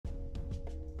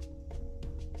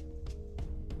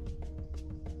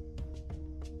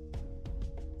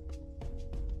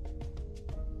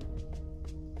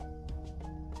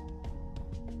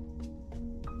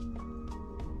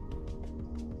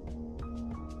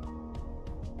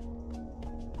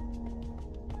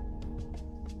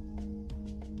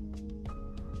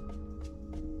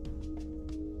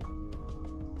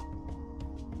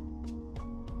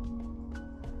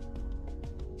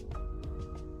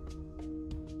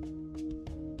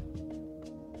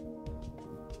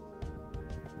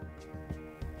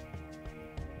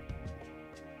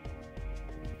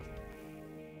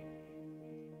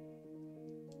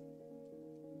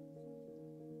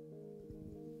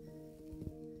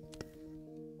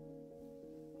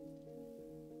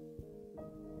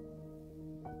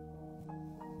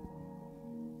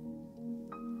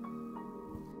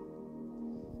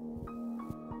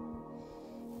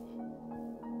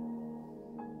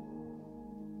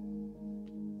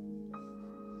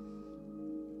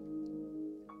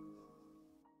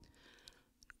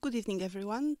Good evening,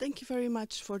 everyone. Thank you very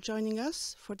much for joining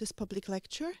us for this public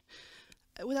lecture.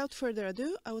 Without further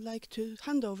ado, I would like to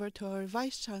hand over to our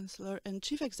Vice-Chancellor and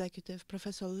Chief Executive,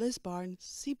 Professor Liz Barnes,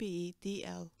 CBE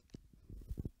DL.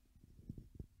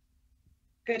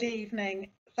 Good evening.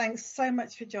 Thanks so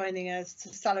much for joining us to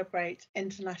celebrate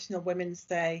International Women's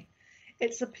Day.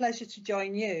 It's a pleasure to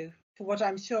join you for what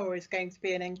I'm sure is going to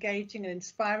be an engaging and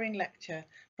inspiring lecture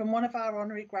from one of our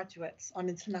honorary graduates on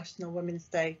International Women's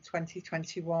Day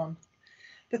 2021.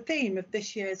 The theme of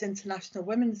this year's International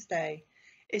Women's Day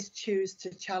is Choose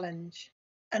to Challenge,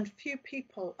 and few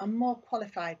people are more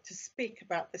qualified to speak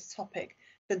about this topic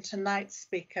than tonight's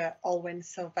speaker, Olwyn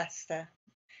Silvester.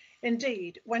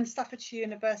 Indeed, when Staffordshire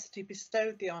University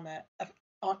bestowed the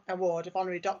award of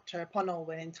Honorary Doctor upon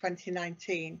Olwyn in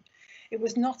 2019, it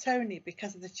was not only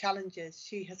because of the challenges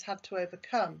she has had to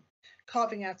overcome,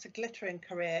 carving out a glittering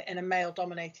career in a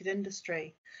male-dominated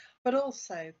industry, but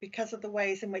also because of the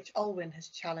ways in which Olwyn has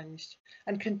challenged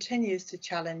and continues to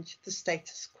challenge the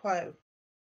status quo.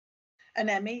 An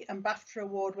Emmy and BAFTA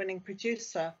award-winning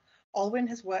producer, Olwyn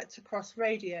has worked across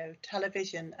radio,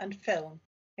 television and film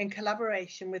in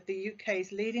collaboration with the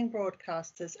UK's leading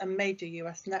broadcasters and major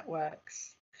US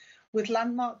networks. With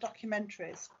landmark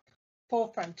documentaries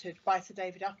forefronted by Sir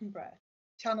David Attenborough,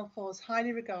 Channel 4's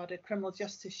highly regarded criminal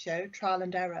justice show Trial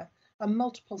and Error, and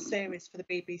multiple series for the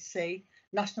BBC,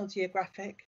 National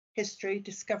Geographic, History,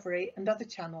 Discovery and other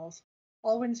channels,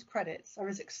 Olwyn's credits are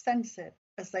as extensive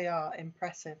as they are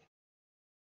impressive.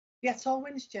 Yet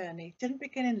Olwyn's journey didn't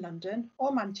begin in London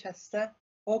or Manchester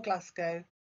or Glasgow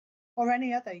or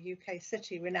any other UK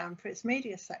city renowned for its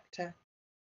media sector.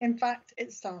 In fact,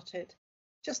 it started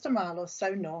just a mile or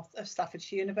so north of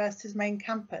Staffordshire University's main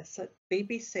campus at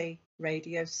BBC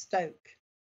Radio Stoke.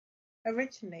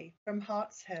 Originally from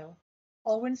Harts Hill,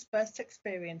 Olwyn's first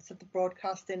experience of the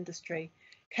broadcast industry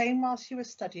came while she was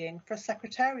studying for a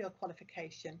secretarial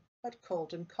qualification at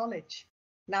Caldon College,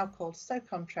 now called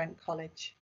Stoke-on-Trent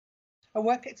College. A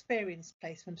work experience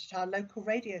placement at our local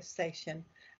radio station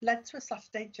led to a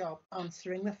Saturday job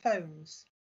answering the phones,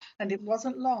 and it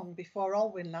wasn't long before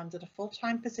Olwyn landed a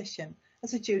full-time position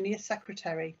as a junior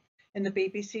secretary in the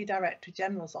BBC Director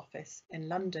General's office in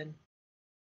London.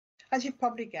 As you've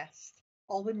probably guessed,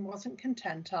 Olwyn wasn't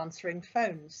content answering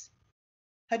phones.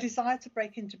 Her desire to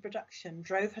break into production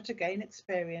drove her to gain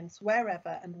experience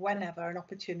wherever and whenever an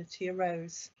opportunity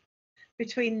arose.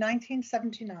 Between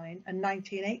 1979 and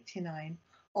 1989,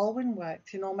 Olwyn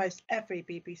worked in almost every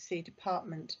BBC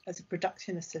department as a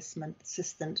production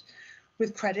assistant,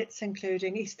 with credits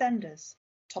including EastEnders,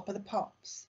 Top of the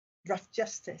Pops, Rough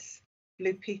Justice,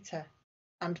 Blue Peter,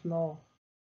 and more.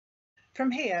 From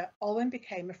here, Olwyn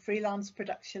became a freelance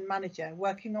production manager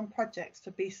working on projects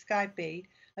for Sky B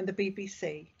and the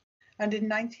BBC, and in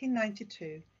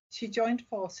 1992 she joined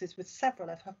forces with several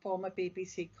of her former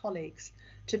BBC colleagues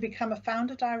to become a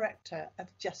founder-director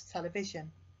of Just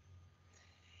Television.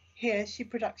 Here she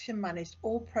production managed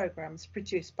all programmes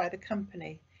produced by the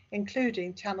company,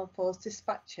 including Channel 4's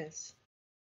Dispatches.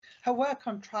 Her work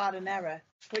on Trial and Error,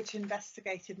 which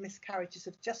investigated miscarriages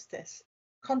of justice,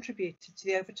 contributed to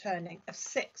the overturning of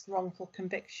 6 wrongful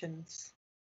convictions.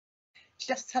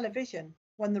 Just Television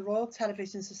won the Royal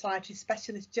Television Society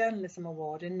Specialist Journalism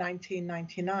Award in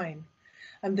 1999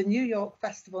 and the New York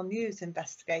Festival News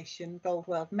Investigation Gold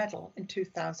World Medal in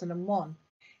 2001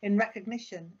 in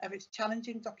recognition of its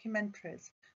challenging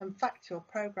documentaries and factual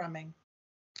programming.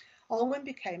 Olwyn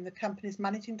became the company's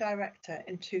managing director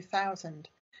in 2000,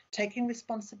 taking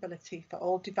responsibility for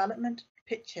all development,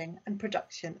 pitching and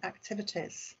production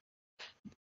activities.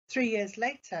 3 years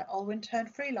later, Olwyn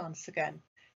turned freelance again,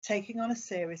 taking on a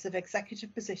series of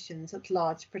executive positions at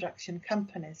large production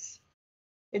companies.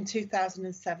 In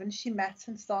 2007, she met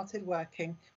and started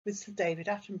working with Sir David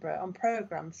Attenborough on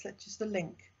programmes such as The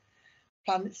Link,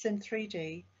 Planets in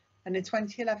 3D, and in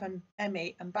 2011,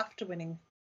 Emmy and BAFTA-winning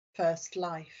First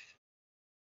Life.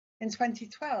 In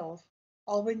 2012,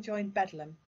 Olwyn joined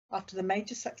Bedlam after the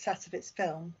major success of its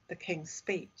film, The King's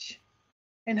Speech.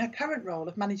 In her current role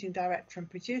of managing director and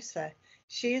producer,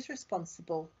 she is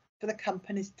responsible for the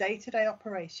company's day-to-day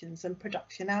operations and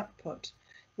production output,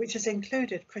 which has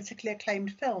included critically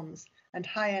acclaimed films and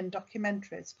high-end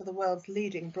documentaries for the world's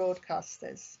leading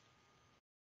broadcasters.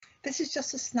 This is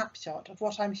just a snapshot of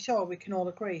what I'm sure we can all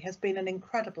agree has been an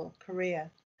incredible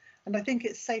career, and I think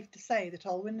it's safe to say that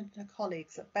Olwyn and her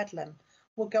colleagues at Bedlam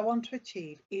will go on to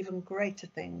achieve even greater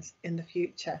things in the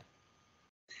future.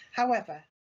 However,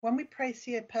 when we praise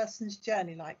a person's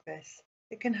journey like this,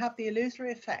 it can have the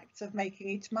illusory effect of making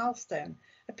each milestone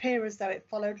appear as though it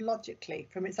followed logically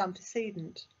from its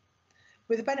antecedent.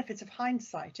 With the benefit of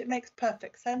hindsight, it makes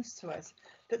perfect sense to us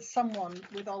that someone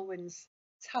with Olwyn's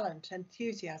talent,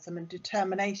 enthusiasm and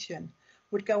determination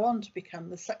would go on to become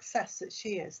the success that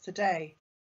she is today.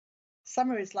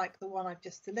 Summaries like the one I've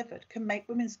just delivered can make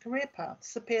women's career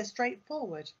paths appear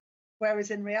straightforward, whereas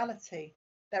in reality,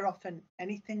 they're often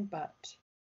anything but.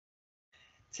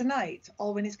 Tonight,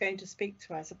 Olwyn is going to speak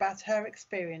to us about her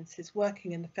experiences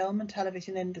working in the film and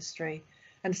television industry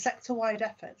and sector-wide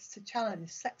efforts to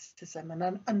challenge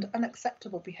sexism and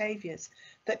unacceptable behaviours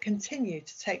that continue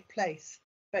to take place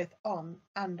both on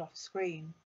and off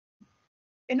screen.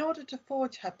 In order to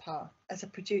forge her path as a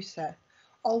producer,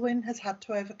 Olwyn has had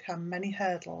to overcome many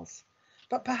hurdles,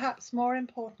 but perhaps more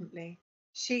importantly,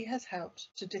 she has helped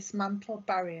to dismantle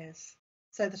barriers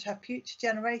so that future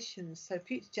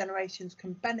generations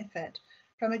can benefit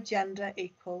from a gender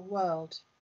equal world.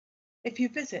 If you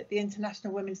visit the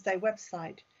International Women's Day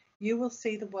website, you will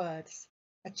see the words,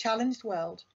 "A challenged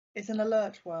world is an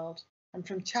alert world, and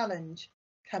from challenge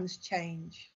comes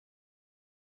change."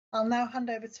 I'll now hand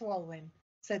over to Olwyn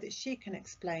so that she can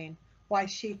explain why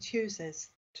she chooses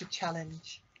to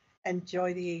challenge.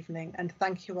 Enjoy the evening, and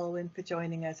thank you, Olwyn, for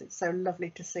joining us. It's so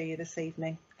lovely to see you this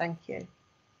evening. Thank you.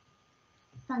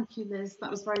 Thank you, Liz.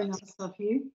 That was very nice of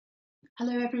you.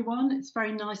 Hello, everyone. It's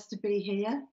very nice to be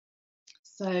here.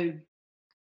 So,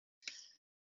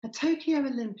 a Tokyo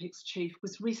Olympics chief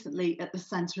was recently at the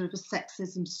centre of a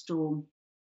sexism storm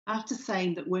after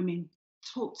saying that women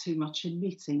talk too much in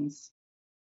meetings.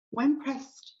 When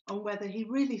pressed on whether he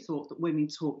really thought that women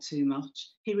talk too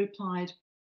much, he replied,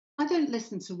 "I don't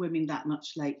listen to women that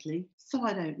much lately, so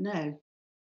I don't know."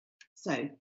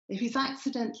 So, if he's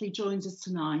accidentally joined us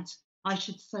tonight, I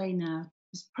should say now,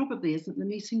 this probably isn't the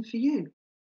meeting for you.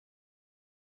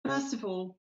 First of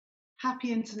all,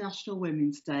 happy International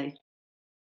Women's Day.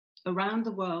 Around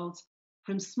the world,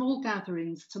 from small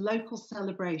gatherings to local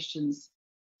celebrations,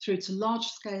 through to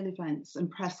large-scale events and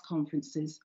press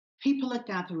conferences, people are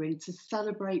gathering to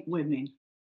celebrate women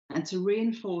and to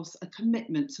reinforce a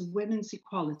commitment to women's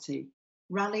equality,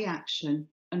 rally action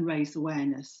and raise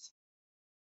awareness.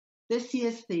 This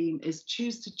year's theme is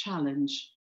Choose to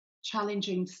Challenge,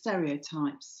 challenging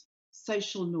stereotypes,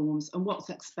 social norms and what's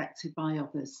expected by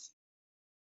others.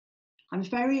 I'm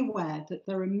very aware that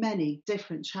there are many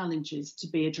different challenges to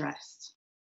be addressed,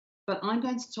 but I'm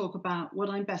going to talk about what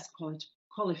I'm best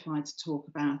qualified to talk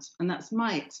about, and that's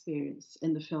my experience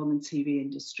in the film and TV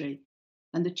industry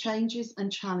and the changes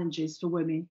and challenges for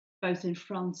women both in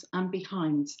front and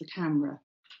behind the camera.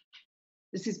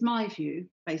 This is my view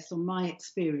based on my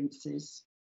experiences.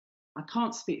 I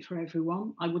can't speak for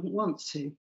everyone, I wouldn't want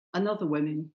to, and other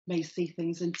women may see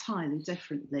things entirely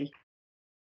differently.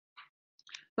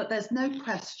 But there's no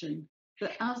question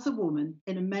that as a woman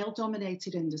in a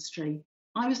male-dominated industry,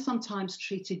 I was sometimes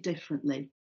treated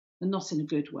differently, and not in a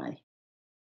good way.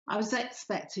 I was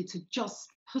expected to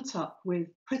just put up with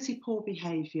pretty poor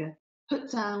behaviour, put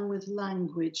down with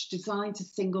language designed to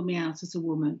single me out as a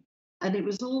woman, and it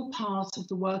was all part of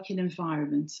the working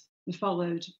environment and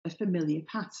followed a familiar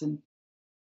pattern.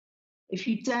 If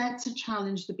you dared to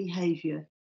challenge the behaviour,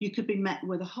 you could be met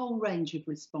with a whole range of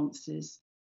responses,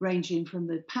 ranging from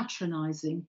the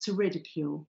patronising to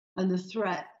ridicule and the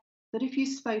threat that if you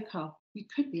spoke up, you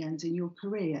could be ending your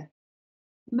career.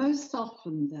 Most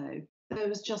often, though, there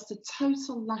was just a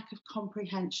total lack of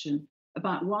comprehension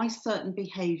about why certain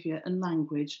behaviour and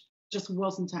language just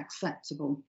wasn't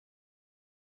acceptable.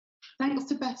 Thanks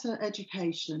to better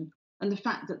education and the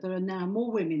fact that there are now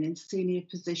more women in senior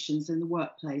positions in the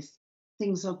workplace,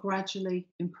 things are gradually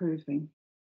improving.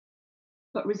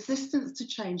 But resistance to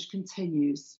change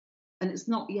continues, and it's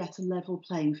not yet a level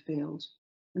playing field.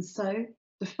 And so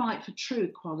the fight for true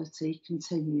equality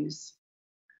continues.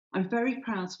 I'm very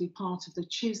proud to be part of the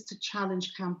Choose to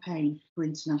Challenge campaign for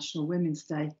International Women's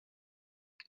Day.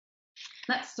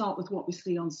 Let's start with what we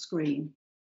see on screen.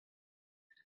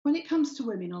 When it comes to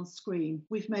women on screen,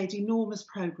 we've made enormous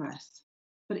progress,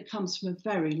 but it comes from a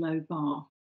very low bar.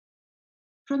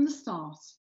 From the start,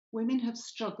 women have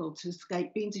struggled to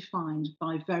escape being defined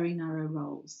by very narrow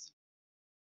roles.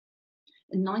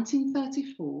 In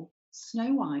 1934,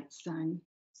 Snow White sang,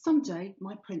 "Someday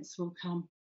my prince will come."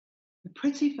 A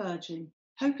pretty virgin,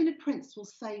 hoping a prince will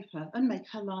save her and make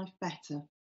her life better.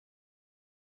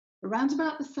 Around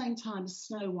about the same time as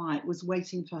Snow White was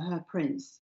waiting for her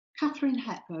prince, Katharine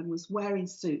Hepburn was wearing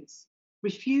suits,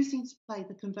 refusing to play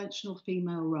the conventional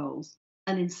female roles,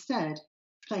 and instead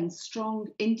playing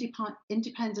strong,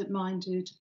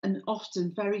 independent-minded, and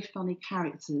often very funny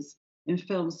characters in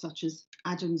films such as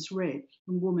Adam's Rib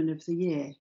and Woman of the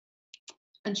Year.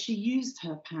 And she used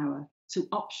her power to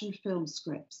option film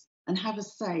scripts and have a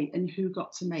say in who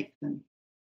got to make them.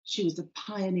 She was a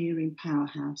pioneering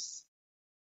powerhouse.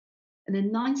 And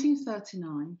in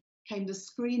 1939 came the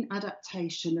screen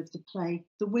adaptation of the play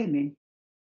The Women,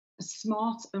 a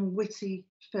smart and witty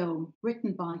film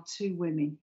written by two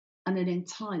women and an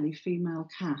entirely female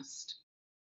cast.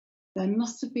 There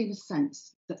must have been a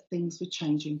sense that things were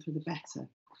changing for the better.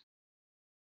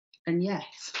 And yet,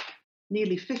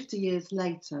 nearly 50 years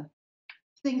later,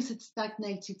 things had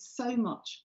stagnated so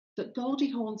much that Goldie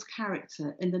Hawn's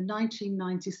character in the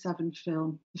 1997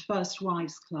 film The First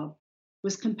Wives Club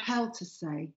was compelled to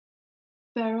say,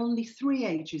 there are only three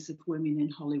ages of women in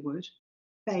Hollywood: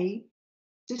 babe,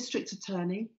 district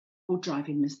attorney, or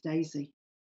driving Miss Daisy.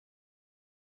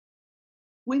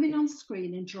 Women on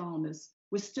screen in dramas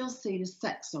were still seen as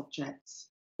sex objects,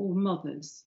 or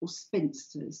mothers, or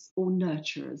spinsters, or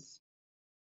nurturers.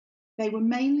 They were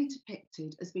mainly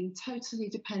depicted as being totally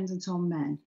dependent on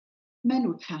men. Men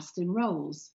were cast in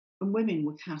roles, and women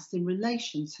were cast in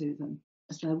relation to them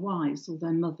as their wives or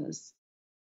their mothers.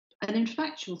 And in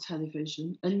factual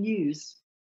television and news,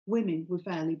 women were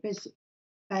barely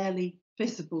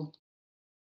visible.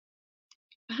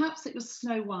 Perhaps it was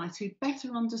Snow White who better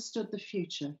understood the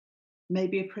future.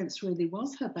 Maybe a prince really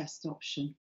was her best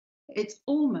option. It's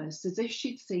almost as if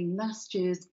she'd seen last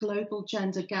year's Global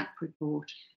Gender Gap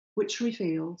Report, which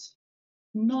revealed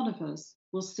none of us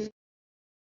will see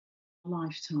our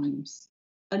lifetimes,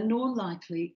 and nor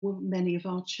likely will many of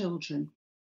our children,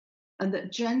 and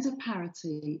that gender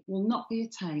parity will not be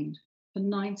attained for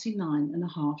 99 and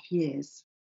a half years.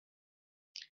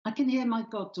 I can hear my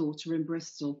goddaughter in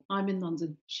Bristol. I'm in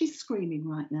London. She's screaming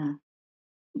right now.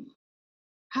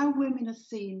 How women are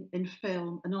seen in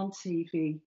film and on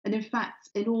TV, and in fact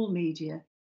in all media,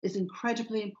 is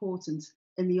incredibly important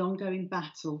in the ongoing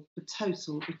battle for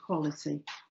total equality.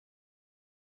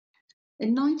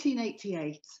 In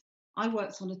 1988, I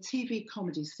worked on a TV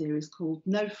comedy series called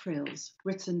No Frills,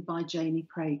 written by Janie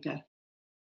Prager.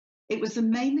 It was a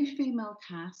mainly female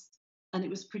cast, and it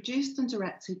was produced and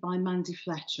directed by Mandy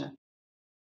Fletcher.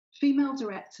 Female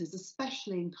directors,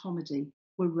 especially in comedy,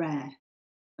 were rare,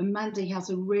 and Mandy has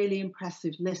a really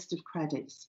impressive list of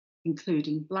credits,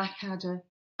 including Blackadder,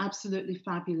 Absolutely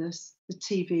Fabulous, the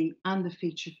TV and the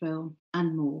feature film,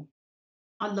 and more.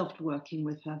 I loved working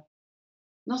with her.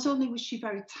 Not only was she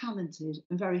very talented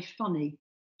and very funny,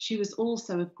 she was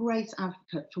also a great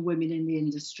advocate for women in the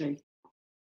industry.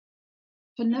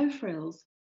 For No Frills,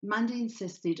 Mandy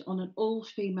insisted on an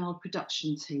all-female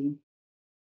production team.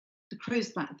 The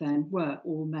crews back then were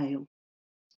all male.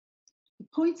 The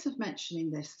point of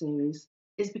mentioning this series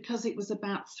is because it was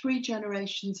about three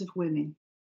generations of women: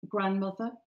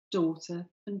 grandmother, daughter,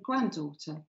 and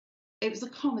granddaughter. It was a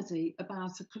comedy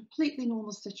about a completely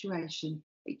normal situation.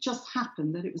 It just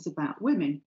happened that it was about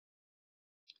women.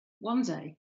 One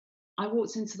day, I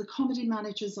walked into the comedy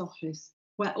manager's office,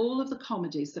 where all of the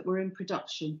comedies that were in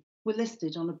production were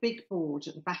listed on a big board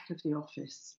at the back of the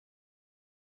office.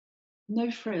 No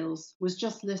Frills was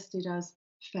just listed as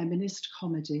feminist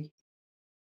comedy.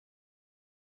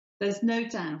 There's no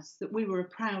doubt that we were a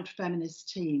proud feminist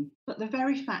team, but the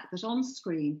very fact that on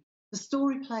screen, the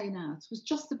story playing out was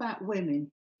just about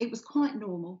women, it was quite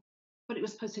normal, but it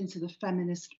was put into the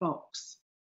feminist box.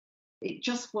 It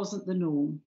just wasn't the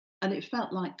norm, and it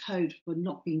felt like code for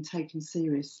not being taken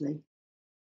seriously.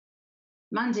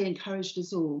 Mandy encouraged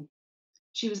us all.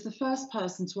 She was the first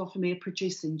person to offer me a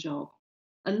producing job,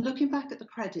 and looking back at the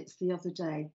credits the other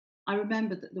day, I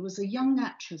remembered that there was a young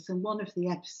actress in one of the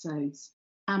episodes,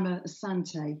 Amma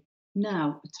Asante,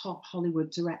 now a top Hollywood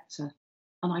director,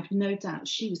 and I've no doubt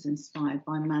she was inspired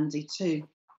by Mandy too.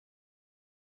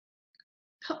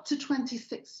 Cut to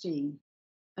 2016,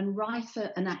 and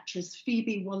writer and actress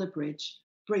Phoebe Waller-Bridge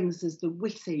brings us the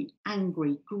witty,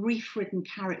 angry, grief-ridden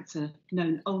character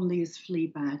known only as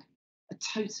Fleabag, a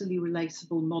totally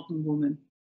relatable modern woman.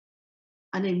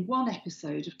 And in one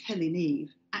episode of Killing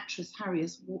Eve, actress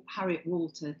Harriet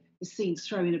Walter is seen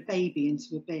throwing a baby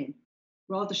into a bin.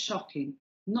 Rather shocking,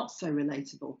 not so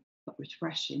relatable, but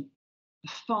refreshing. A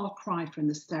far cry from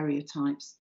the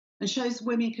stereotypes, and shows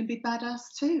women can be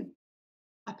badass too.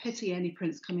 I pity any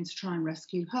prince coming to try and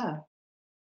rescue her.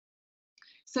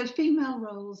 So female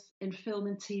roles in film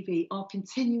and TV are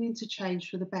continuing to change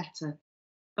for the better,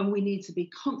 and we need to be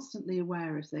constantly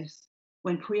aware of this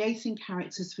when creating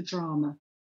characters for drama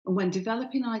and when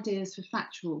developing ideas for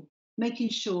factual, making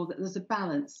sure that there's a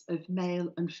balance of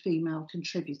male and female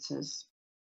contributors.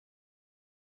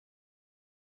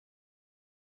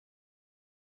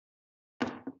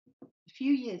 A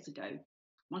few years ago,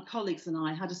 my colleagues and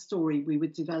I had a story we were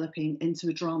developing into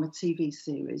a drama TV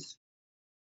series.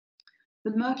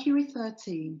 The Mercury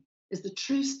 13 is the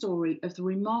true story of the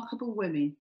remarkable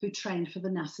women who trained for the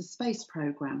NASA space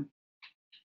program.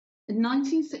 In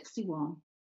 1961,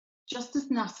 just as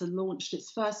NASA launched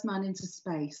its first man into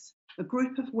space, a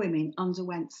group of women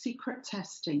underwent secret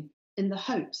testing in the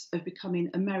hopes of becoming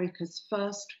America's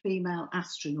first female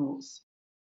astronauts.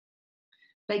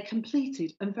 They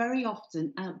completed and very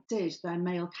often outdid their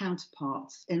male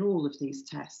counterparts in all of these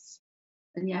tests.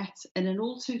 And yet, in an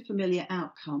all too familiar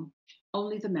outcome,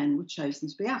 only the men were chosen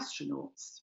to be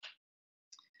astronauts.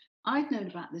 I'd known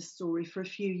about this story for a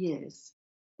few years,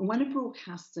 and when a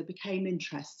broadcaster became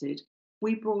interested,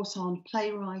 we brought on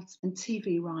playwright and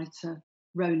TV writer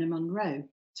Rona Munro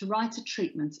to write a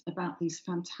treatment about these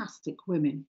fantastic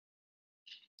women.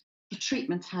 The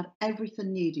treatment had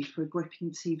everything needed for a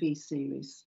gripping TV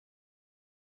series.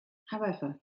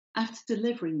 However, after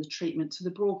delivering the treatment to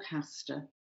the broadcaster,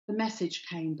 the message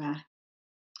came back.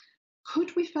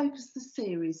 Could we focus the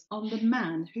series on the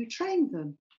man who trained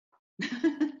them?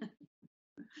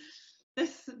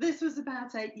 This was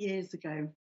about 8 years ago.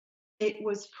 It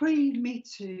was pre-Me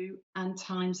Too and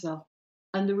Time's Up,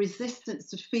 and the resistance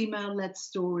to female-led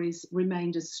stories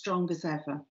remained as strong as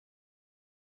ever.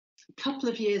 A couple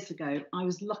of years ago, I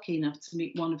was lucky enough to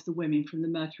meet one of the women from the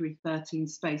Mercury 13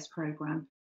 space program,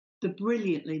 the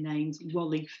brilliantly named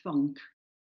Wally Funk.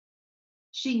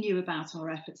 She knew about our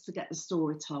efforts to get the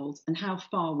story told and how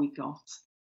far we got.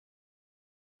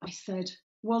 I said,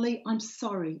 "Wally, I'm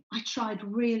sorry, I tried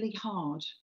really hard."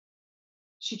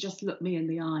 She just looked me in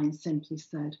the eye and simply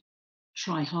said,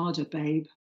 "Try harder, babe."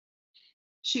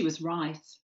 She was right.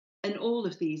 In all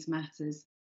of these matters,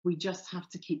 we just have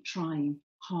to keep trying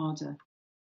harder.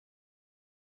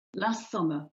 Last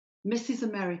summer, Mrs.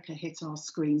 America hit our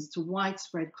screens to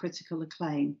widespread critical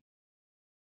acclaim.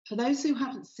 For those who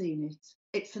haven't seen it,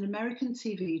 it's an American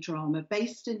TV drama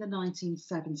based in the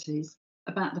 1970s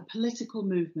about the political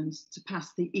movement to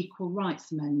pass the Equal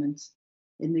Rights Amendment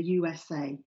in the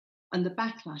USA and the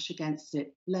backlash against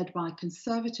it led by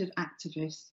conservative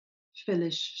activist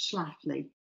Phyllis Schlafly.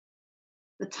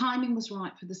 The timing was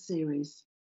right for the series.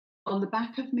 On the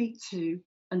back of Me Too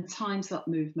and Time's Up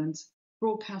movement,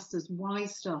 broadcasters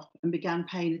wised up and began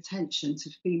paying attention to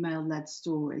female-led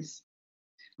stories.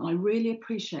 And I really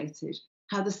appreciated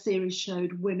how the series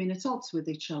showed women at odds with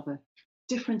each other,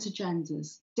 different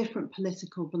agendas, different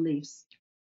political beliefs,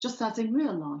 just as in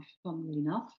real life, funnily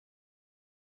enough.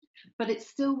 But it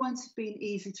still won't have been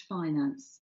easy to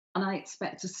finance, and I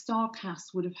expect a star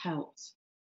cast would have helped.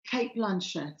 Kate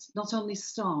Blanchett not only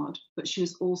starred, but she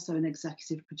was also an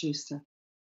executive producer.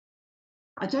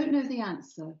 I don't know the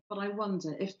answer, but I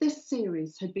wonder if this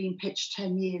series had been pitched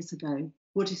 10 years ago,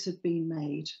 would it have been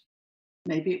made?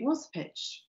 Maybe it was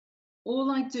pitched. All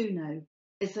I do know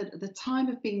is that at the time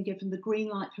of being given the green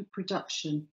light for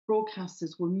production,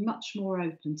 broadcasters were much more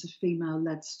open to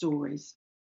female-led stories.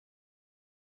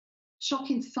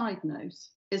 Shocking side note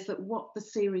is that what the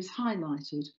series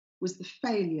highlighted was the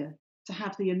failure to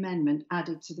have the amendment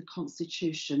added to the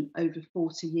Constitution over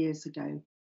 40 years ago,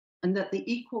 and that the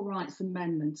Equal Rights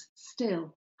Amendment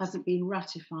still hasn't been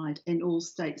ratified in all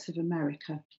states of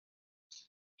America.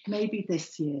 Maybe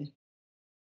this year.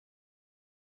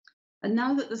 And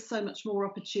now that there's so much more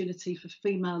opportunity for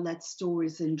female-led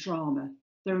stories in drama,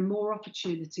 there are more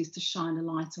opportunities to shine a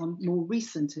light on more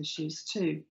recent issues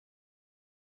too.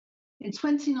 In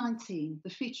 2019, the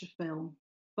feature film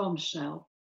Bombshell,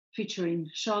 featuring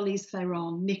Charlize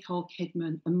Theron, Nicole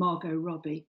Kidman and Margot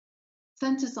Robbie,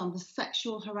 centres on the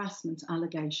sexual harassment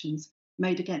allegations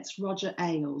made against Roger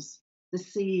Ailes, the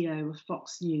CEO of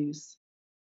Fox News.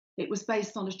 It was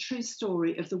based on a true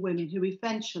story of the women who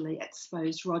eventually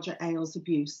exposed Roger Ailes'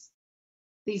 abuse.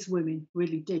 These women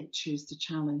really did choose to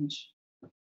challenge.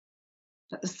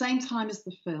 At the same time as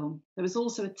the film, there was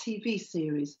also a TV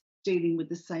series dealing with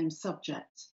the same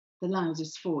subject, The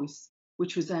Loudest Voice,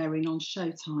 which was airing on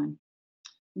Showtime.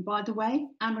 And by the way,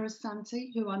 Amma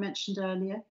Asante, who I mentioned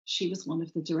earlier, she was one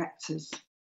of the directors.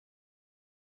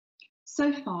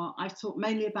 So far, I've talked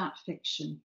mainly about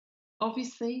fiction.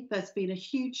 Obviously, there's been a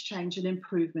huge change and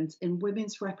improvement in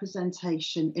women's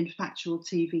representation in factual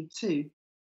TV too.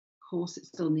 Of course, it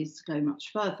still needs to go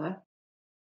much further.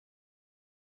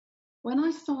 When I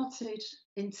started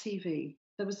in TV,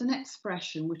 there was an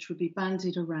expression which would be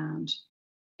bandied around.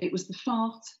 It was the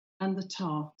fart and the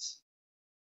tart.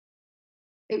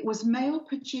 It was male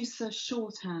producer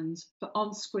shorthand for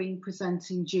on-screen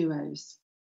presenting duos,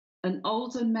 an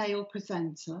older male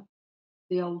presenter,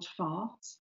 the old fart,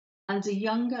 and a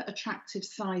younger attractive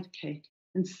sidekick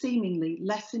and seemingly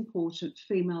less important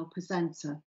female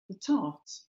presenter, the tart.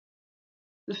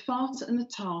 The fart and the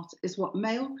tart is what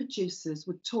male producers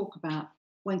would talk about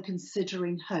when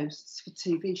considering hosts for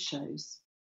TV shows.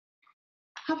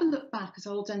 Have a look back at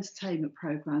old entertainment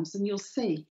programmes and you'll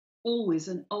see always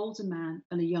an older man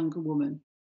and a younger woman.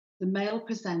 The male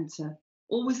presenter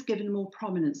always given more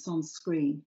prominence on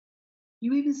screen.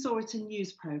 You even saw it in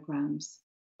news programmes.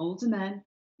 Older men,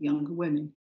 younger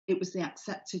women. It was the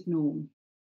accepted norm.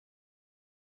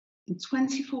 In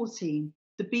 2014,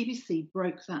 the BBC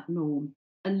broke that norm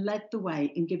and led the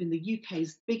way in giving the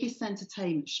UK's biggest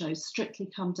entertainment show, Strictly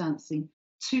Come Dancing,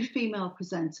 2 female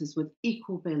presenters with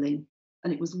equal billing,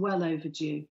 and it was well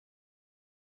overdue.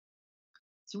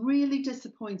 It's really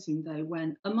disappointing, though,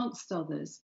 when, amongst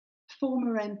others,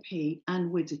 former MP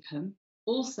Anne Widdecombe,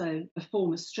 also a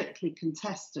former Strictly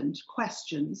contestant,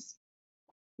 questions,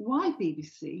 why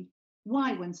BBC?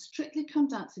 Why, when Strictly Come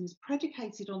Dancing is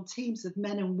predicated on teams of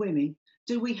men and women,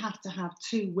 do we have to have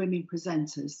 2 women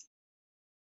presenters?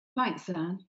 Thanks,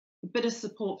 Anne. A bit of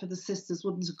support for the sisters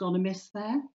wouldn't have gone amiss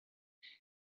there.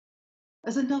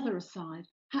 As another aside,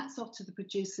 hats off to the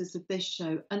producers of this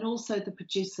show and also the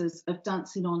producers of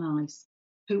Dancing on Ice,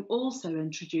 who also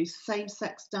introduced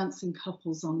same-sex dancing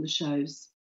couples on the shows.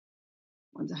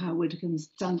 Wonder how Widdecombe's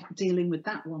dealing with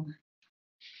that one.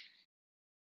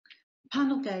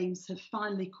 Panel games have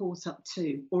finally caught up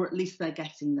too, or at least they're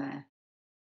getting there.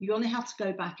 You only have to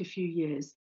go back a few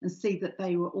years and see that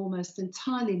they were almost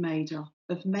entirely made up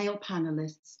of male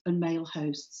panellists and male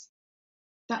hosts.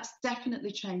 That's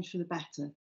definitely changed for the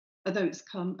better, although it's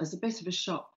come as a bit of a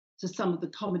shock to some of the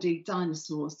comedy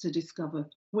dinosaurs to discover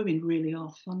women really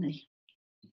are funny.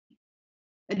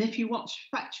 And if you watch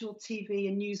factual TV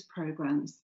and news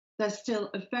programmes, there's still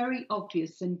a very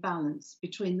obvious imbalance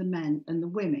between the men and the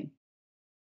women.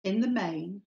 In the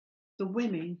main, the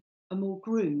women are more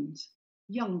groomed,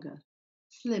 younger,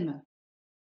 slimmer.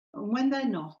 And when they're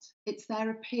not, it's their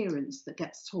appearance that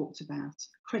gets talked about,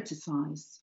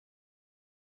 criticised.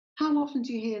 How often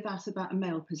do you hear that about a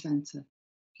male presenter?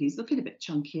 He's looking a bit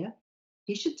chunkier.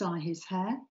 He should dye his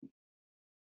hair.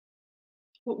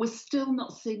 What we're still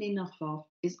not seeing enough of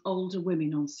is older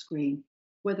women on screen,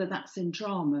 whether that's in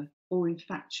drama or in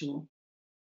factual.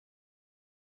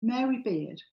 Mary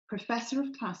Beard, Professor of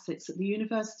Classics at the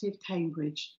University of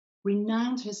Cambridge,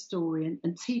 renowned historian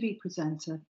and TV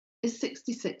presenter, is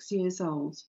 66 years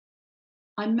old.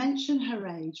 I mention her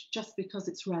age just because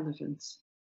it's relevant.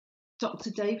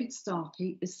 Dr. David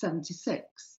Starkey is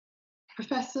 76.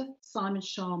 Professor Simon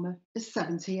Sharma is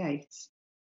 78.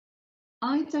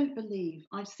 I don't believe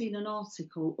I've seen an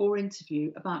article or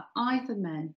interview about either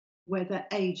men where their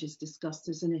age is discussed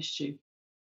as an issue,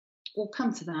 or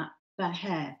come to that, their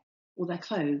hair, or their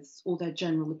clothes, or their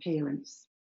general appearance.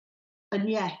 And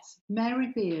yet,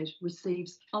 Mary Beard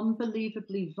receives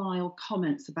unbelievably vile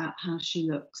comments about how she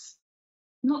looks,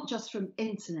 not just from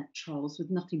internet trolls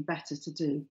with nothing better to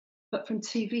do, but from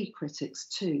TV critics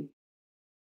too.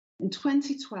 In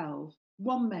 2012,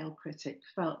 one male critic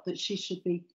felt that she should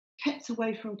be kept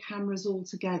away from cameras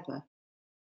altogether.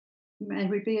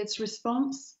 Mary Beard's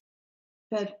response?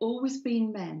 There have always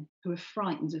been men who are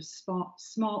frightened of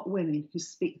smart women who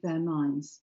speak their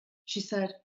minds. She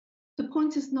said, the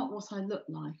point is not what I look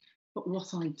like, but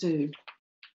what I do.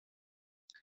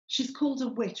 She's called a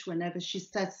witch whenever she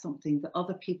says something that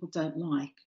other people don't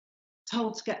like,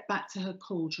 told to get back to her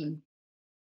cauldron.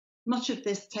 Much of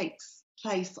this takes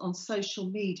place on social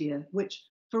media, which,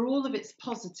 for all of its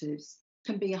positives,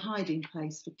 can be a hiding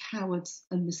place for cowards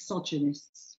and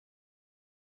misogynists.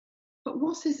 But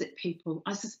what is it people,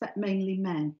 I suspect mainly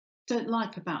men, don't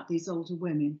like about these older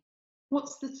women?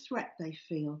 What's the threat they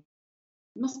feel?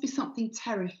 It must be something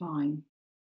terrifying.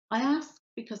 I ask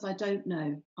because I don't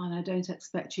know, and I don't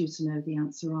expect you to know the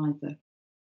answer either.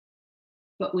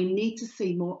 But we need to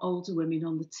see more older women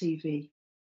on the TV.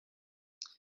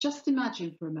 Just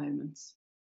imagine for a moment,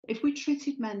 if we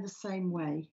treated men the same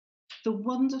way, the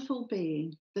wonderful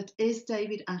being that is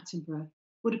David Attenborough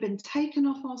would have been taken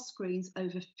off our screens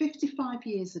over 55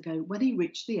 years ago when he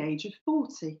reached the age of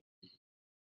 40.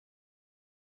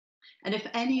 And if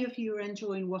any of you are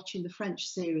enjoying watching the French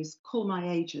series Call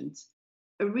My Agent,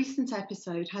 a recent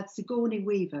episode had Sigourney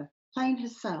Weaver playing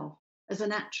herself as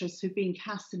an actress who'd been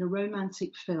cast in a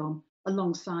romantic film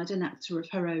alongside an actor of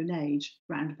her own age,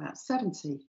 round about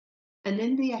 70. And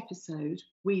in the episode,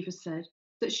 Weaver said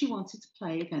that she wanted to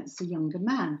play against a younger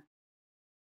man.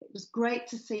 It was great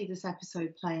to see this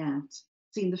episode play out,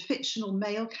 seeing the fictional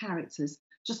male characters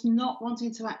just not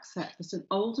wanting to accept that an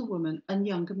older woman and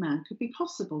younger man could be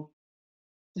possible.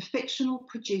 The fictional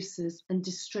producers and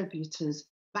distributors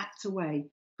backed away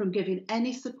from giving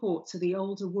any support to the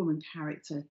older woman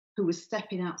character who was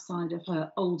stepping outside of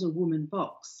her older woman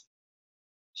box.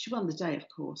 She won the day, of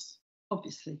course,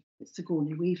 Obviously, it's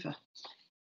Sigourney Weaver.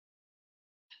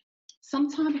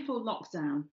 Sometime before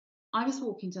lockdown, I was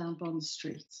walking down Bond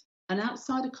Street, and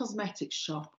outside a cosmetics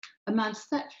shop, a man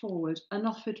stepped forward and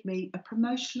offered me a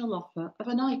promotional offer of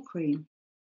an eye cream.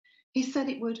 He said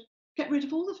it would get rid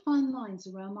of all the fine lines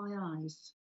around my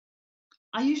eyes.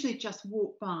 I usually just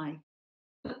walk by,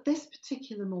 but this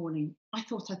particular morning, I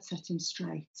thought I'd set him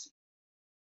straight.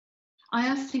 I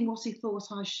asked him what he thought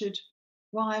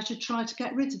why I should try to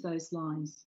get rid of those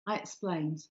lines. I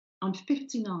explained, I'm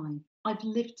 59, I've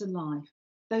lived a life.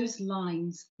 Those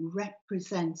lines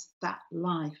represent that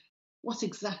life. What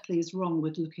exactly is wrong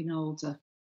with looking older?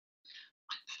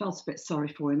 I felt a bit sorry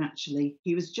for him, actually.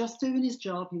 He was just doing his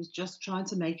job. He was just trying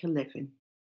to make a living.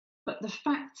 But the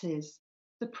fact is,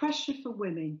 the pressure for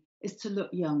women is to look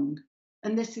young.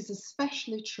 And this is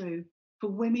especially true for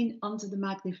women under the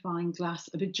magnifying glass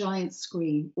of a giant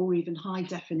screen or even high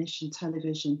definition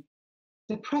television.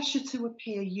 The pressure to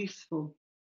appear youthful,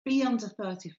 be under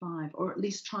 35, or at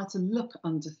least try to look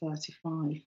under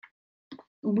 35.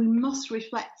 And we must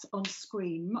reflect on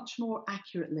screen much more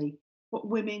accurately what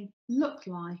women look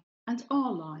like and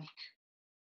are like.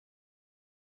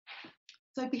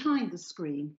 So behind the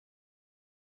screen,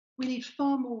 we need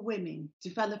far more women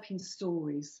developing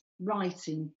stories,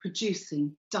 writing,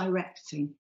 producing,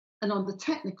 directing. And on the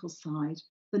technical side,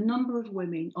 the number of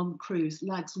women on crews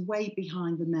lags way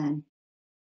behind the men.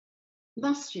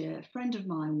 Last year, a friend of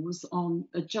mine was on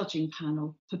a judging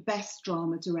panel for Best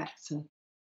Drama Director.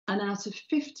 And out of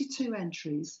 52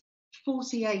 entries,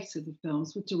 48 of the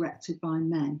films were directed by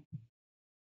men.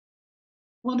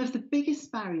 One of the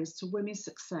biggest barriers to women's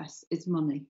success is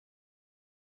money.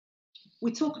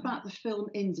 We talk about the film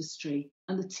industry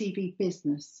and the TV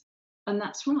business, and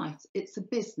that's right, it's a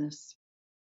business.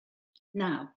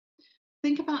 Now,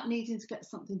 think about needing to get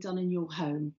something done in your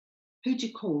home. Who do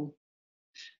you call?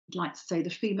 I'd like to say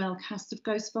the female cast of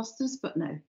Ghostbusters, but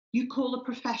no. You call a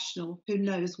professional who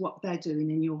knows what they're doing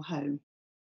in your home.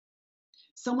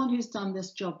 Someone who's done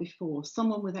this job before,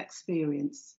 someone with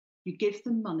experience. You give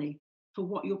them money for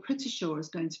what you're pretty sure is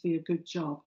going to be a good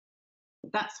job.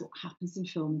 But that's what happens in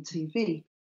film and TV.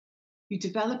 You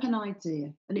develop an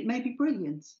idea, and it may be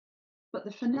brilliant, but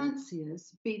the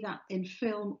financiers, be that in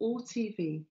film or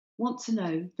TV, want to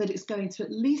know that it's going to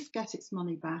at least get its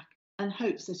money back and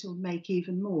hopes that it'll make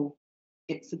even more.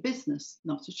 It's a business,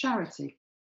 not a charity.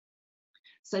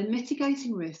 So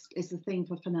mitigating risk is the thing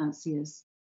for financiers.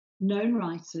 Known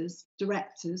writers,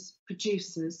 directors,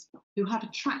 producers who have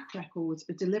a track record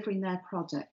of delivering their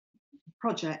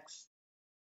projects,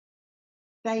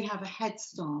 they have a head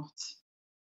start.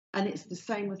 And it's the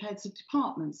same with heads of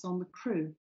departments on the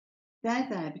crew. They're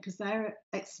there because their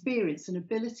experience and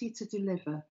ability to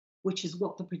deliver, which is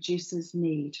what the producers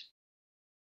need.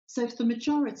 So if the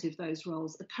majority of those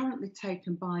roles are currently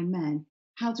taken by men,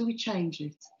 how do we change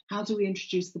it? How do we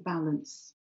introduce the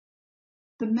balance?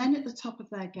 The men at the top of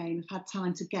their game have had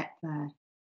time to get there,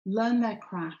 learn their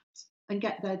craft, and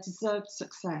get their deserved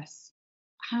success.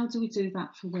 How do we do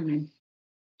that for women?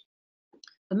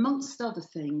 Amongst other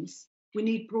things, we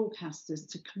need broadcasters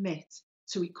to commit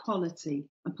to equality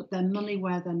and put their money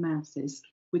where their mouth is,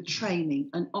 with training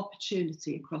and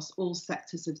opportunity across all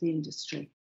sectors of the industry.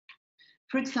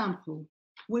 For example,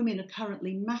 women are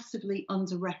currently massively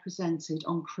underrepresented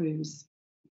on crews.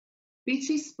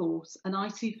 BT Sport and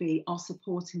ITV are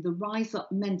supporting the Rise Up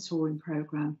mentoring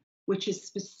programme, which is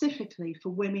specifically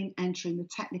for women entering the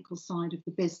technical side of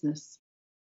the business.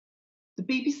 The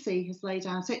BBC has laid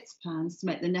out its plans to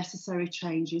make the necessary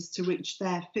changes to reach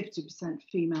their 50%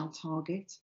 female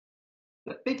target.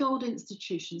 But big old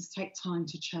institutions take time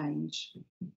to change.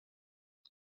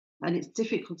 And it's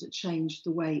difficult to change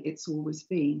the way it's always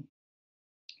been.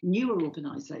 Newer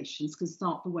organisations can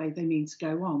start the way they mean to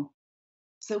go on.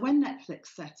 So when Netflix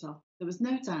set up, there was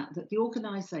no doubt that the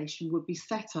organisation would be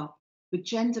set up with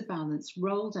gender balance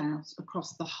rolled out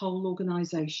across the whole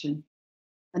organisation.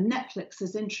 And Netflix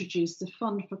has introduced a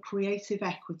fund for creative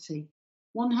equity,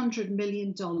 $100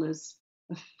 million,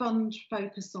 a fund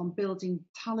focused on building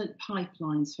talent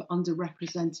pipelines for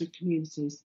underrepresented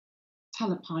communities.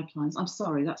 Talent pipelines, I'm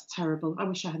sorry, that's terrible. I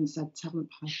wish I hadn't said talent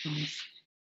pipelines.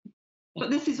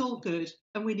 But this is all good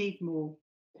and we need more.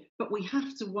 But we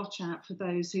have to watch out for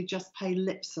those who just pay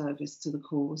lip service to the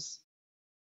cause.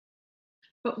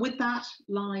 But with that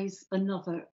lies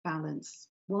another balance,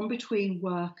 one between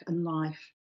work and life.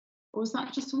 Or is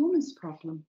that just a woman's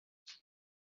problem?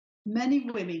 Many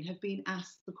women have been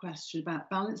asked the question about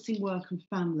balancing work and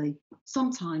family,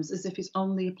 sometimes as if it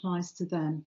only applies to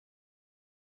them.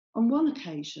 On one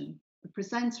occasion, a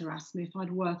presenter asked me if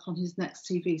I'd work on his next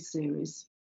TV series.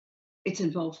 It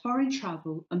involved foreign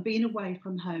travel and being away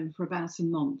from home for about a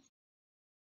month.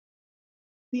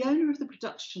 The owner of the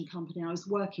production company I was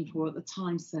working for at the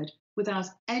time said, without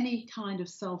any kind of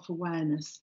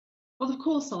self-awareness, "Well, of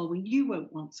course, Olwyn, you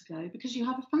won't want to go because you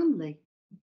have a family."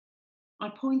 I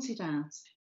pointed out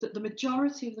that the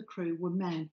majority of the crew were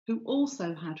men who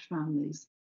also had families.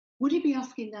 Would he be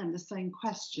asking them the same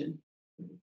question?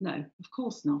 No, of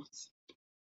course not.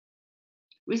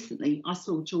 Recently, I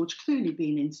saw George Clooney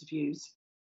being interviewed,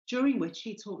 during which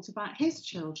he talked about his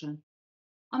children.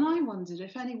 And I wondered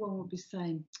if anyone would be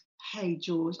saying, "Hey,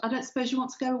 George, I don't suppose you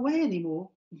want to go away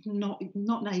anymore? Not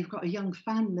now you've got a young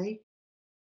family."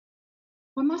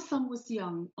 When my son was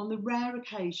young, on the rare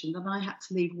occasion that I had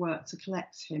to leave work to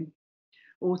collect him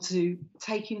or to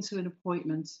take him to an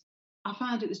appointment, I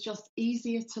found it was just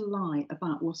easier to lie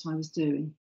about what I was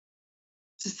doing.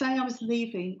 To say I was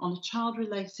leaving on a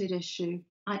child-related issue,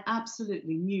 I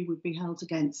absolutely knew would be held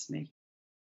against me.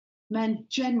 Men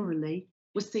generally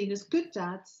were seen as good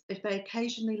dads if they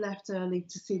occasionally left early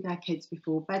to see their kids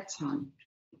before bedtime.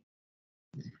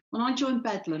 When I joined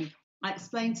Bedlam, I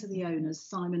explained to the owners,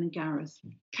 Simon and Gareth,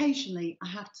 occasionally I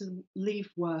have to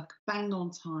leave work bang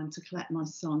on time to collect my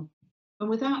son. And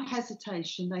without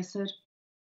hesitation, they said,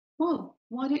 "Well,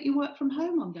 why don't you work from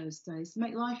home on those days to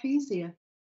make life easier?"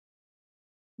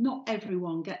 Not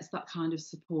everyone gets that kind of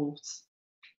support.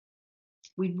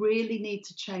 We really need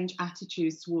to change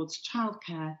attitudes towards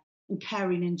childcare and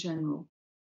caring in general.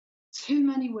 Too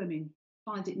many women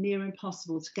find it near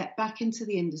impossible to get back into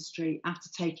the industry after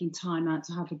taking time out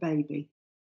to have a baby.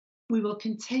 We will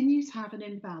continue to have an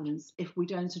imbalance if we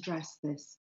don't address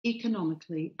this,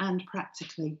 economically and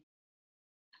practically.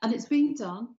 And it's being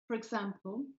done. For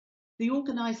example, the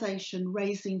organisation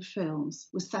Raising Films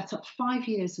was set up 5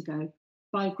 years ago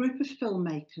by a group of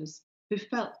filmmakers who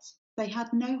felt they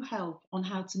had no help on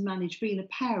how to manage being a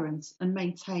parent and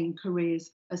maintain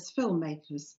careers as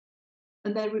filmmakers.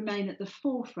 And they remain at the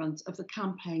forefront of the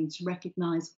campaign to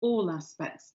recognise all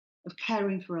aspects of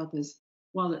caring for others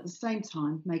while at the same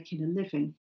time making a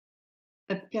living.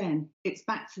 Again, it's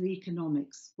back to the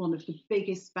economics, one of the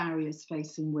biggest barriers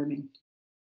facing women.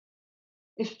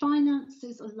 If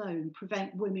finances alone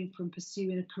prevent women from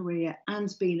pursuing a career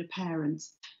and being a parent,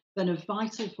 then a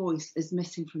vital voice is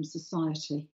missing from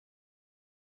society.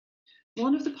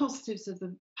 One of the positives of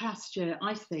the past year,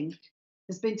 I think,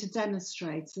 has been to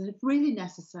demonstrate that if really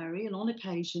necessary and on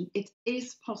occasion, it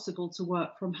is possible to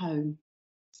work from home.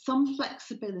 Some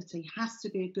flexibility has to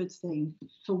be a good thing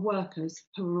for workers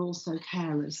who are also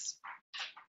carers.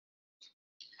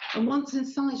 And once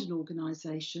inside an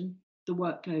organisation, the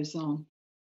work goes on.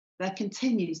 There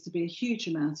continues to be a huge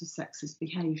amount of sexist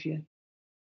behaviour.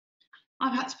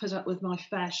 I've had to put up with my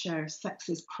fair share of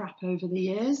sexist crap over the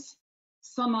years.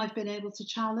 Some I've been able to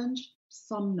challenge,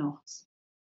 some not.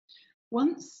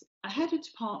 Once, a head of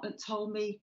department told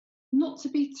me not to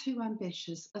be too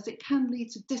ambitious as it can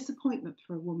lead to disappointment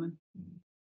for a woman.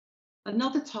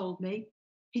 Another told me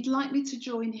he'd like me to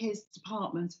join his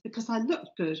department because I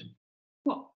looked good.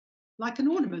 What, like an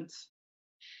ornament?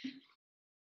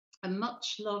 A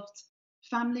much-loved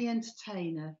family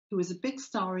entertainer who was a big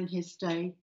star in his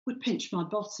day would pinch my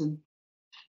bottom.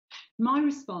 My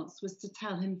response was to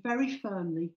tell him very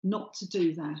firmly not to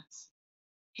do that.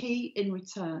 He, in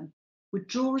return, would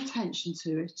draw attention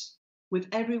to it with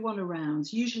everyone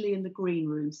around, usually in the green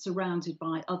room, surrounded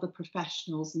by other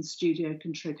professionals and studio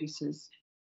contributors,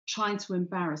 trying to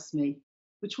embarrass me,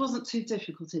 which wasn't too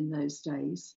difficult in those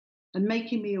days, and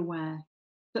making me aware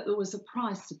that there was a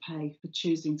price to pay for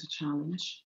choosing to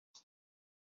challenge.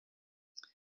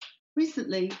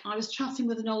 Recently, I was chatting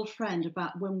with an old friend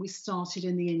about when we started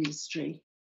in the industry.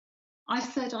 I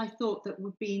said I thought that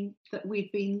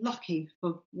we'd been lucky,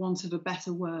 for want of a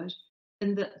better word,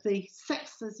 and that the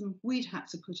sexism we'd had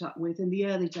to put up with in the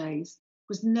early days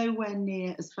was nowhere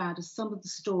near as bad as some of the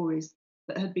stories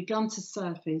that had begun to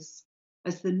surface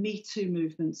as the Me Too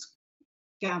movements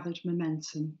gathered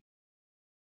momentum.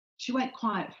 She went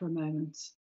quiet for a moment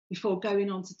before going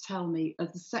on to tell me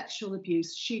of the sexual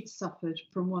abuse she'd suffered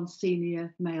from one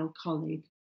senior male colleague.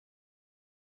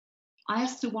 I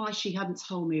asked her why she hadn't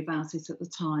told me about it at the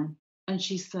time, and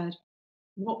she said,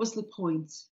 "What was the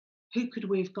point? Who could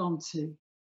we have gone to?"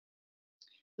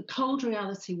 The cold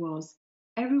reality was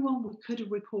everyone we could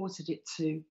have reported it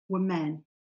to were men,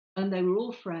 and they were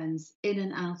all friends in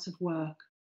and out of work.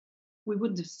 We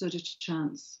wouldn't have stood a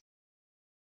chance.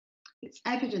 It's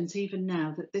evident even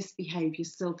now that this behaviour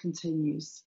still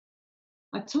continues.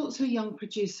 I talked to a young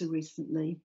producer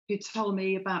recently who told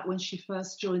me about when she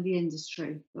first joined the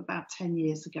industry about 10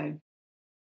 years ago.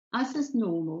 As is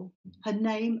normal, her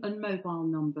name and mobile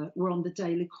number were on the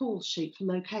daily call sheet for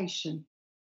location.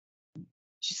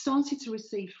 She started to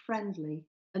receive friendly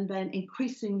and then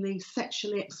increasingly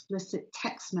sexually explicit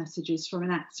text messages from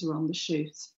an actor on the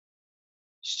shoot.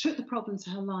 She took the problem to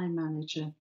her line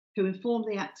manager, who informed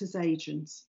the actor's agent.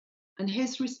 And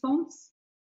his response?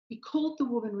 He called the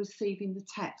woman receiving the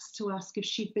text to ask if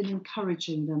she'd been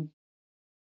encouraging them.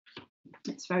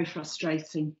 It's very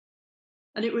frustrating.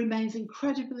 And it remains an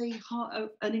incredibly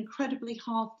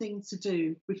hard thing to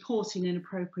do, reporting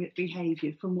inappropriate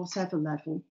behaviour from whatever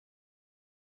level.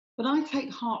 But I take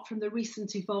heart from the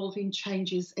recent evolving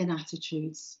changes in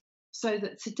attitudes, so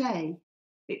that today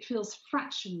it feels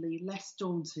fractionally less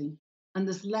daunting and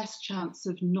there's less chance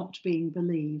of not being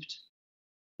believed.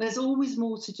 There's always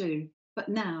more to do, but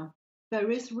now there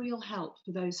is real help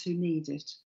for those who need it.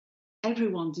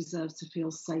 Everyone deserves to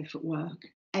feel safe at work,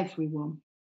 everyone.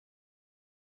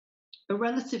 A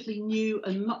relatively new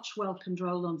and much welcomed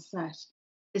role on set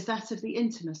is that of the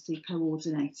intimacy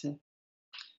coordinator.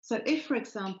 So if, for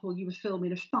example, you were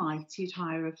filming a fight, you'd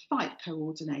hire a fight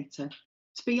coordinator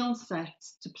to be on set,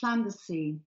 to plan the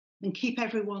scene and keep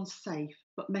everyone safe,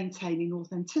 but maintaining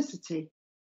authenticity.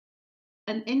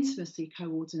 An intimacy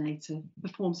coordinator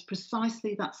performs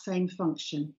precisely that same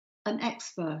function, an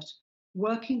expert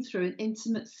working through an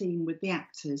intimate scene with the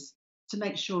actors to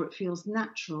make sure it feels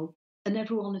natural and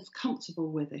everyone is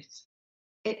comfortable with it.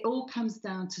 It all comes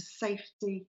down to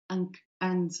safety and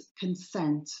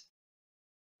consent.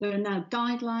 There are now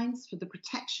guidelines for the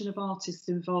protection of artists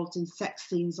involved in sex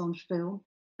scenes on film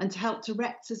and to help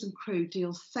directors and crew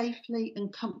deal safely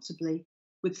and comfortably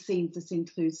with scenes that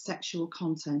include sexual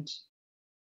content.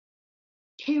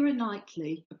 Keira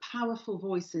Knightley, a powerful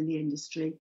voice in the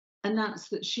industry,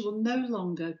 announced that she will no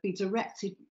longer be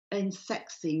directed in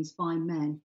sex scenes by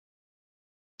men.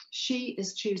 She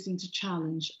is choosing to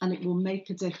challenge, and it will make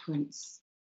a difference.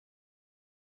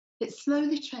 It's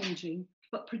slowly changing,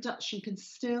 but production can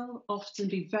still often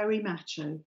be very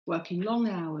macho, working long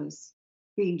hours,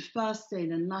 being first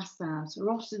in and last out are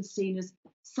often seen as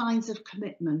signs of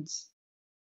commitment.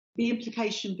 The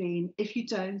implication being, if you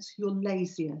don't, you're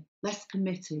lazier, less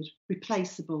committed,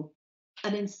 replaceable.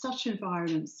 And in such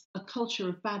environments, a culture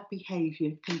of bad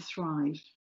behaviour can thrive.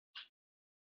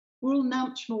 We're all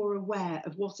much more aware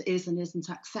of what is and isn't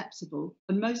acceptable,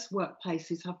 and most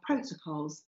workplaces have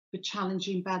protocols for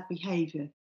challenging bad behaviour.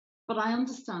 But I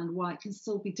understand why it can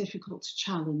still be difficult to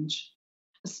challenge,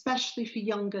 especially for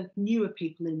younger, newer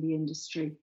people in the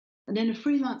industry. And in a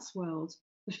freelance world,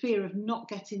 the fear of not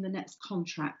getting the next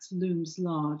contract looms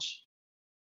large.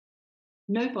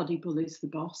 Nobody bullies the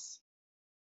boss,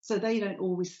 so they don't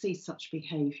always see such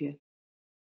behaviour.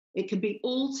 It can be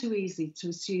all too easy to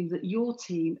assume that your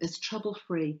team is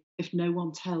trouble-free if no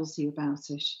one tells you about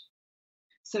it.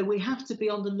 So we have to be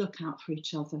on the lookout for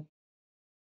each other.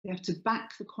 We have to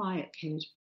back the quiet kid,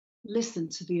 listen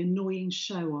to the annoying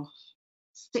show-off,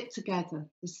 stick together,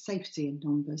 there's safety in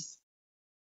numbers.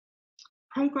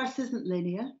 Progress isn't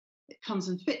linear, it comes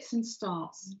in fits and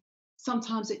starts.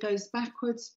 Sometimes it goes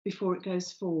backwards before it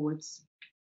goes forwards.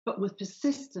 But with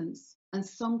persistence and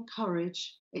some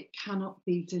courage, it cannot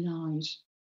be denied.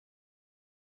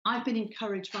 I've been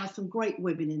encouraged by some great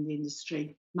women in the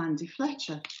industry, Mandy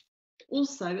Fletcher.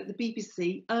 Also at the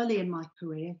BBC, early in my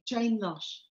career, Jane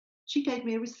Lush. She gave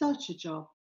me a researcher job.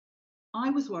 I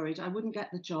was worried I wouldn't get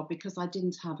the job because I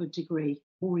didn't have a degree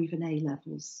or even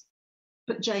A-levels.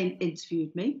 But Jane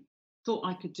interviewed me, thought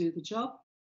I could do the job,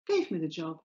 gave me the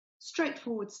job.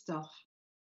 Straightforward stuff.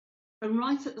 And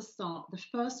right at the start, the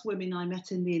first women I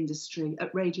met in the industry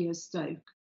at Radio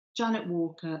Stoke, Janet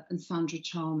Walker and Sandra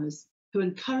Chalmers, who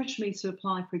encouraged me to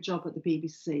apply for a job at the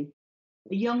BBC.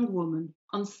 A young woman,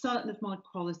 uncertain of my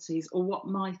qualities or what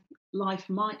my life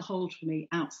might hold for me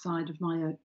outside of my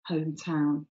own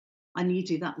hometown. I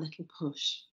needed that little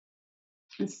push.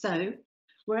 And so,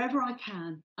 wherever I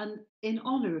can, and in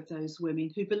honour of those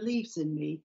women who believed in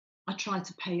me, I try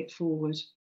to pay it forward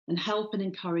and help and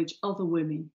encourage other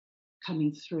women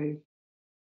coming through.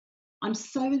 I'm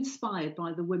so inspired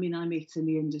by the women I meet in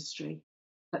the industry.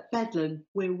 At Bedlam,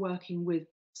 we're working with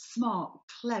smart,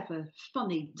 clever,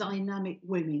 funny, dynamic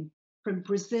women from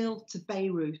Brazil to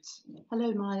Beirut.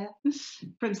 Hello, Maya.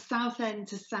 From Southend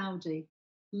to Saudi,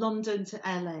 London to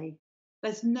LA.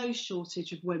 There's no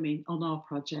shortage of women on our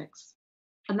projects.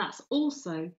 And that's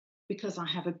also because I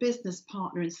have a business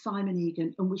partner in Simon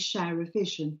Egan and we share a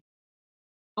vision.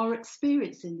 Our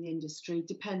experience in the industry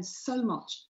depends so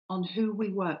much on who we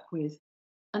work with.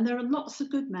 And there are lots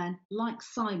of good men like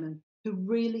Simon who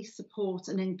really support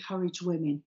and encourage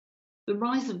women. The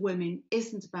rise of women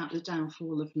isn't about the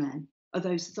downfall of men.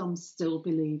 although some still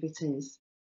believe it is.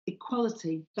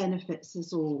 Equality benefits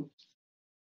us all.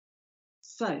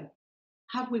 So,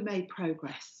 have we made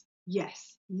progress?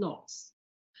 Yes, lots.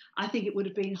 I think it would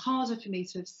have been harder for me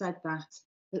to have said that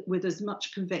with as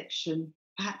much conviction,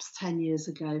 perhaps 10 years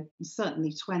ago, and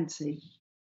certainly 20.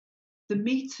 The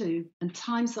Me Too and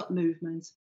Time's Up movement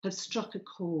have struck a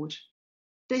chord.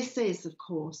 This is, of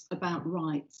course, about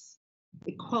rights,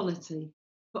 equality,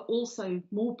 but also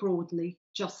more broadly,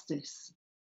 justice.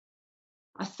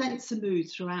 I sense a mood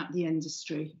throughout the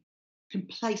industry.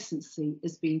 Complacency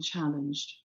is being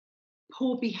challenged.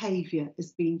 Poor behaviour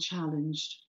is being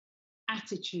challenged.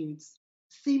 Attitudes,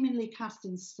 seemingly cast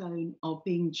in stone, are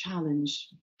being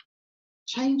challenged.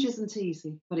 Change isn't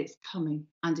easy, but it's coming,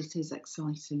 and it is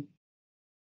exciting.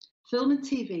 Film and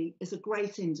TV is a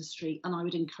great industry, and I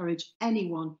would encourage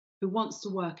anyone who wants to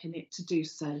work in it to do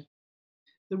so.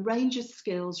 The range of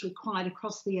skills required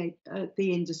across the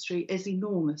industry is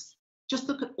enormous. Just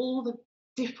look at all the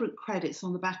different credits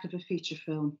on the back of a feature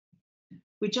film.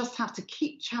 We just have to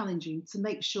keep challenging to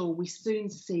make sure we soon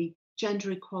see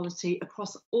gender equality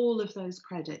across all of those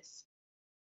credits.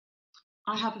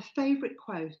 I have a favourite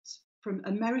quote from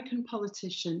American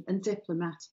politician and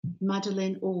diplomat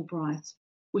Madeleine Albright,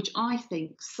 which I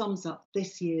think sums up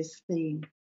this year's theme.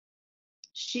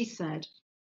 She said,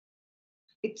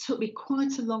 "It took me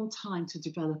quite a long time to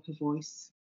develop a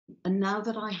voice, and now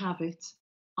that I have it,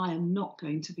 I am not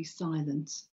going to be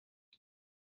silent."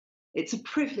 It's a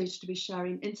privilege to be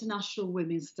sharing International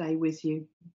Women's Day with you,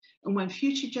 and when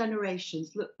future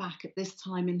generations look back at this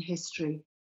time in history,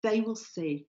 they will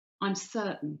see, I'm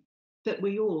certain, that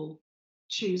we all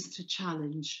choose to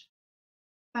challenge.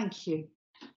 Thank you.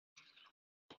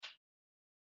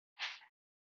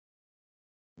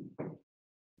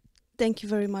 Thank you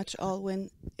very much, Olwyn.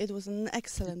 It was an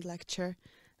excellent lecture.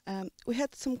 We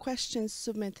had some questions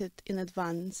submitted in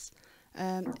advance.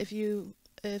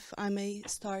 If I may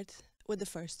start with the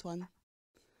first one.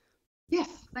 Yes,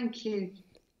 thank you.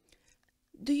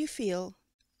 Do you feel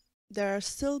there are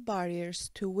still barriers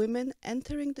to women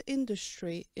entering the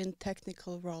industry in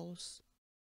technical roles?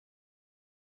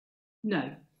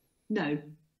 No.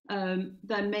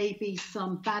 There may be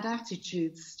some bad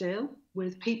attitudes still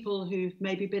with people who've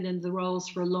maybe been in the roles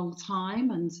for a long time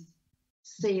and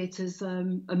see it as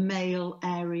a male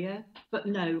area. But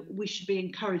no, we should be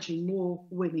encouraging more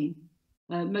women,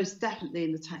 most definitely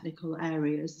in the technical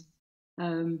areas.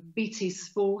 BT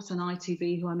Sport and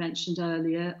ITV, who I mentioned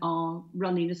earlier, are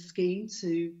running a scheme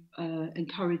to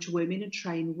encourage women and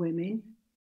train women.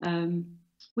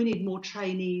 We need more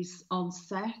trainees on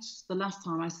set. The last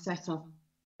time I set up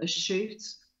a shoot,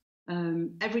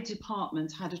 every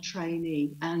department had a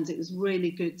trainee, and it was really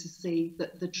good to see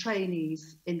that the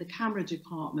trainees in the camera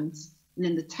departments and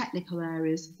in the technical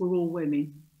areas were all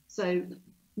women. So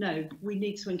no, we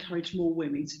need to encourage more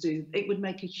women to do. It would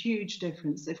make a huge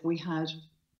difference if we had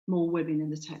more women in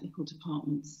the technical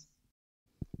departments.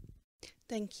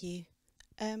 Thank you.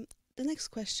 The next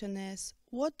question is,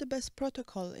 what the best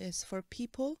protocol is for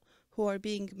people who are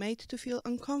being made to feel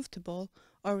uncomfortable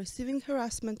or receiving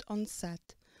harassment on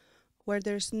set, where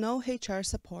there's no HR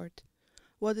support?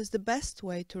 What is the best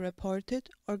way to report it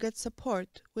or get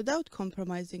support without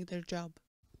compromising their job?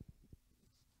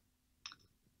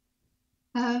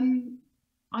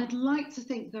 I'd like to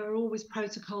think there are always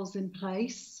protocols in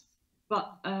place,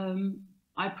 but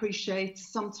I appreciate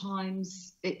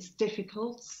sometimes it's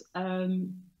difficult.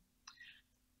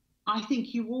 I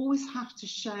think you always have to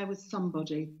share with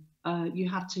somebody. You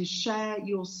have to share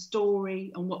your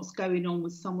story and what's going on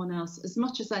with someone else, as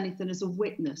much as anything as a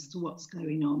witness to what's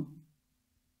going on.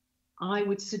 I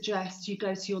would suggest you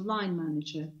go to your line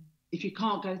manager. If you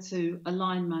can't go to a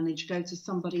line manager, go to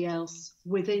somebody else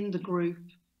within the group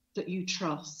that you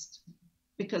trust,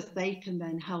 because they can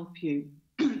then help you.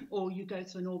 Or you go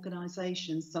to an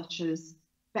organisation such as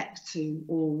BECTU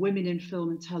or Women in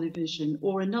Film and Television,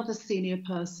 or another senior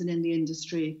person in the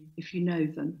industry if you know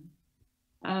them.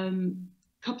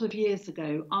 A couple of years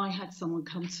ago, I had someone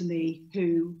come to me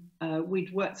who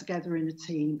we'd worked together in a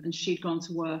team, and she'd gone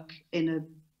to work in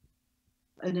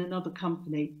another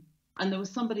company, and there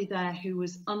was somebody there who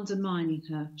was undermining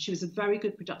her. She was a very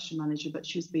good production manager, but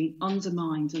she was being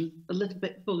undermined and a little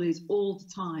bit bullied all the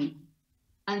time.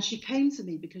 And she came to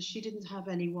me because she didn't have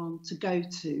anyone to go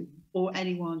to or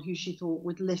anyone who she thought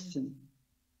would listen.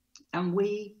 And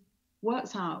we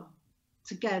worked out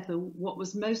together what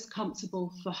was most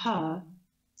comfortable for her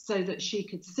so that she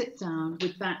could sit down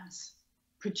with that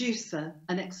producer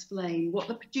and explain what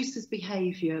the producer's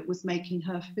behaviour was making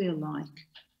her feel like.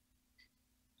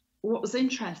 What was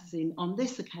interesting on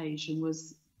this occasion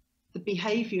was the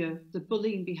behaviour, the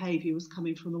bullying behaviour was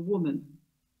coming from a woman.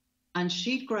 And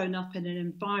she'd grown up in an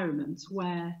environment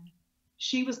where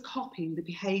she was copying the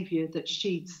behaviour that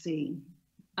she'd seen.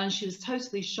 And she was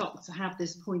totally shocked to have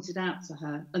this pointed out to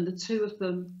her. And the two of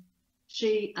them,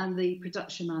 she and the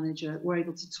production manager, were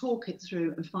able to talk it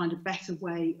through and find a better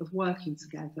way of working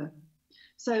together.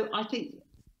 So I think,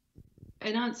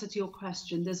 in answer to your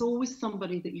question, there's always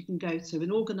somebody that you can go to,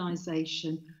 an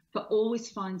organisation, but always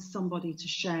find somebody to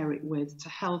share it with, to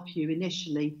help you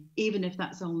initially, even if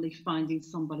that's only finding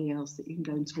somebody else that you can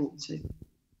go and talk to.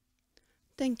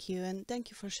 Thank you, and thank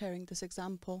you for sharing this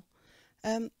example.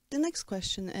 The next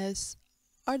question is,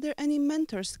 are there any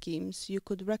mentor schemes you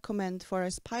could recommend for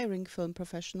aspiring film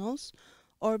professionals,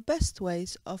 or best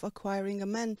ways of acquiring a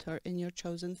mentor in your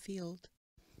chosen field?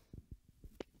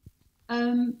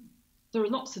 There are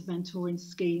lots of mentoring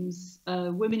schemes.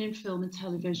 Women in Film and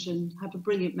Television have a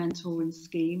brilliant mentoring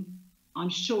scheme. I'm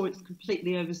sure it's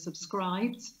completely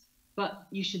oversubscribed, but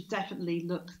you should definitely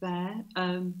look there.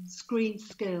 Screen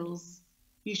Skills,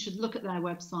 you should look at their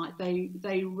website.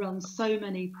 They run so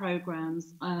many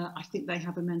programs. I think they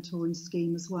have a mentoring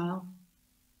scheme as well.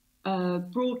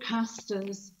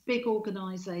 Broadcasters, big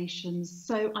organisations.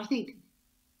 So I think,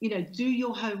 you know, do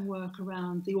your homework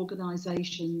around the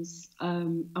organisations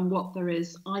and what there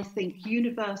is. I think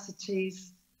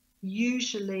universities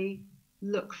usually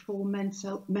look for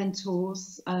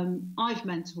mentors. I've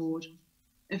mentored.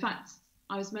 In fact,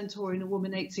 I was mentoring a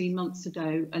woman 18 months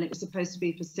ago, and it was supposed to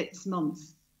be for 6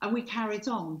 months. And we carried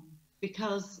on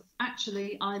because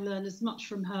actually I learn as much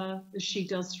from her as she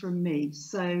does from me.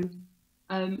 So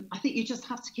I think you just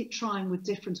have to keep trying with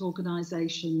different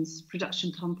organisations,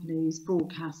 production companies,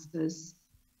 broadcasters.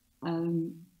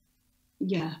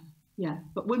 Yeah.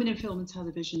 But Women in Film and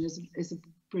Television is a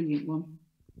brilliant one.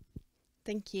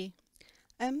 Thank you.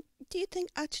 Do you think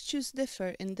attitudes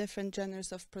differ in different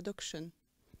genres of production?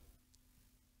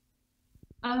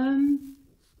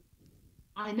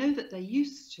 I know that they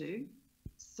used to.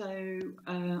 So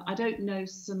I don't know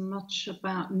so much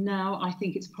about now. I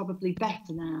think it's probably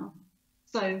better now.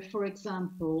 So, for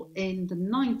example, in the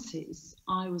 90s,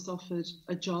 I was offered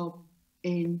a job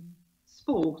in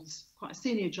sport, quite a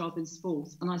senior job in sport,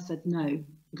 and I said no,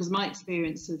 because my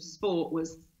experience of sport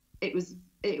was, it was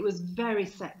very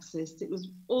sexist. It was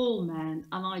all men,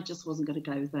 and I just wasn't going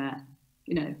to go there.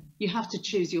 You know, you have to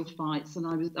choose your fights, and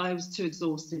I was too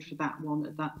exhausted for that one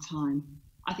at that time.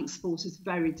 I think sport is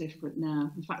very different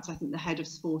now. In fact, I think the head of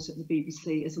sport at the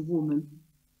BBC is a woman.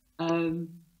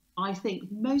 I think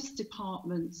most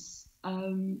departments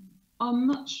are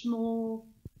much more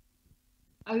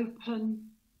open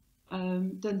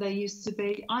than they used to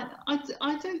be. I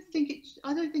don't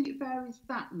think it varies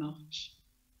that much.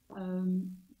 No,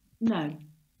 I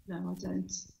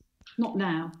don't. Not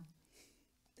now.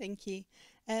 Thank you.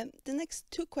 The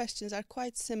next two questions are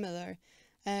quite similar.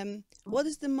 What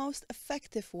is the most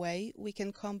effective way we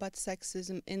can combat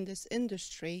sexism in this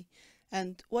industry?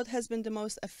 And what has been the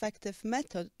most effective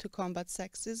method to combat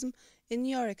sexism in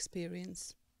your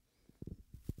experience?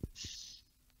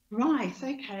 Right,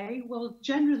 okay. Well,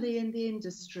 generally in the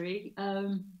industry,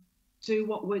 do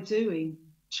what we're doing,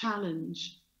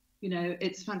 challenge. You know,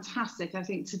 it's fantastic. I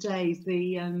think today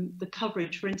the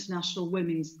coverage for International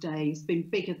Women's Day has been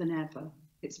bigger than ever.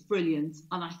 It's brilliant.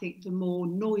 And I think the more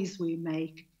noise we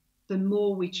make, the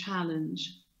more we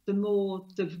challenge, the more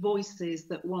the voices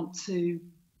that want to,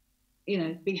 you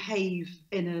know, behave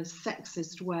in a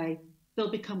sexist way,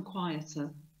 they'll become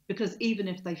quieter, because even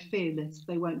if they feel it,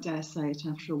 they won't dare say it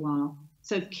after a while.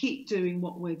 So keep doing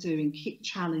what we're doing, keep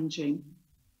challenging.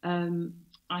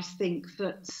 I think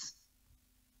that,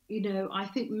 you know, I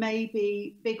think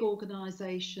maybe big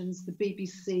organisations, the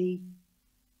BBC,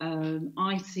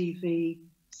 ITV,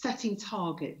 setting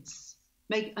targets,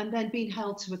 and then being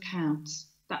held to account.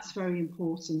 That's very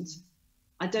important.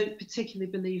 I don't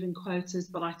particularly believe in quotas,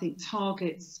 but I think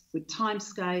targets with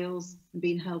timescales and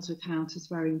being held to account is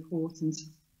very important.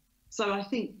 So I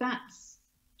think that's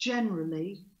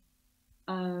generally,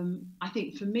 I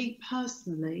think for me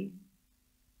personally,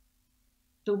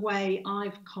 the way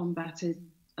I've combated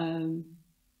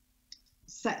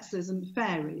sexism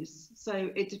varies. So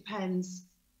it depends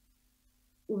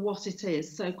what it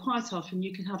is. So quite often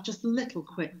you can have just little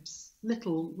quips,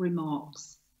 little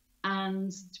remarks.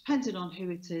 And depending on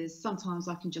who it is, sometimes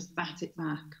I can just bat it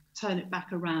back, turn it back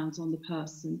around on the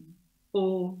person,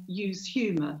 or use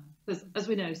humour. As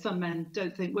we know, some men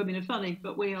don't think women are funny,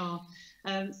 but we are.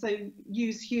 So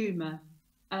use humour.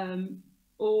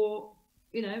 Or,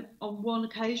 you know, on one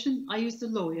occasion, I used a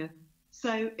lawyer.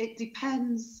 So it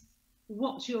depends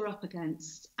what you're up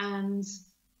against. And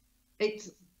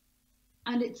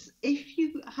And it's, if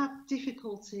you have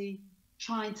difficulty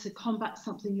trying to combat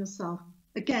something yourself,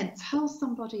 again, tell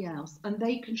somebody else and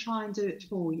they can try and do it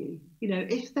for you. You know,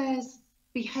 if there's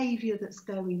behaviour that's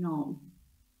going on.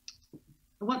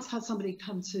 I once had somebody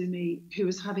come to me who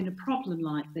was having a problem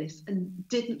like this and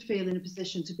didn't feel in a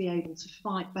position to be able to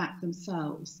fight back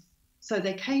themselves. So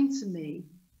they came to me.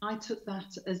 I took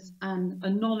that as an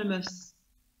anonymous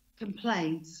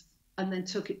complaint and then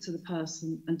took it to the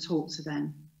person and talked to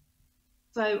them.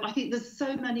 So I think there's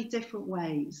so many different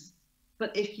ways,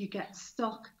 but if you get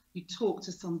stuck, you talk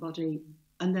to somebody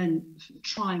and then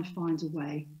try and find a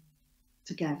way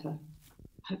together.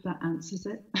 Hope that answers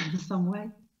it in some way.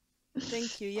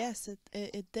 Thank you. Yes,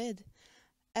 it did.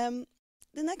 The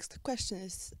next question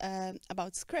is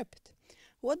about script.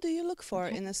 What do you look for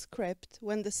in a script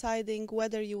when deciding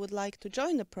whether you would like to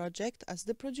join a project as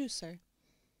the producer?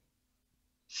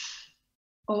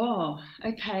 Oh,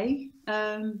 okay.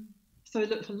 So I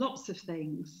look for lots of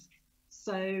things.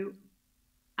 So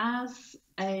as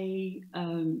a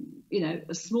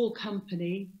a small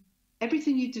company,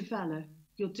 everything you develop,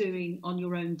 you're doing on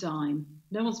your own dime.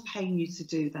 No one's paying you to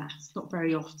do that. It's not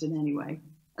very often anyway,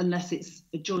 unless it's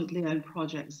a jointly owned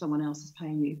project, someone else is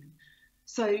paying you.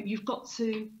 So you've got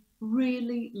to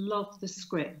really love the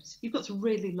script. You've got to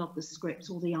really love the script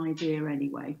or the idea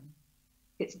anyway.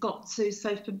 It's got to,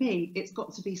 so for me, it's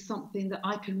got to be something that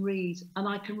I can read and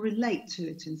I can relate to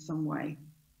it in some way.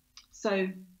 So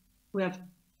we have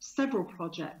several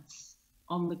projects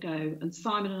on the go and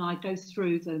Simon and I go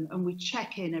through them and we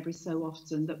check in every so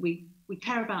often that we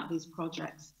care about these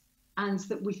projects and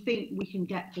that we think we can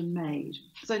get them made.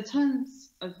 So in terms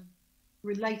of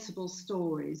relatable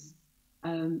stories,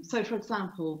 so for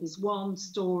example, there's one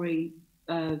story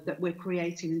that we're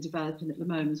creating and developing at the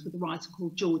moment with a writer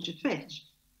called Georgia Fitch.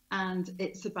 And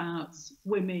it's about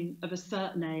women of a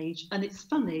certain age and it's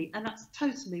funny and that's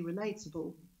totally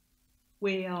relatable.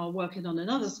 We are working on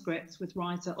another script with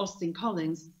writer Austin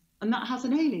Collins and that has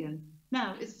an alien.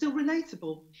 Now, it's still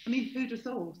relatable. I mean, who'd have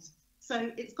thought? So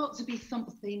it's got to be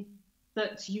something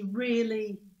that you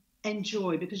really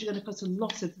enjoy because you're going to put a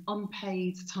lot of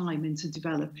unpaid time into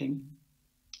developing.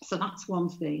 So that's one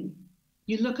thing.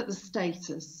 You look at the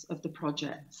status of the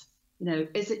project. You know,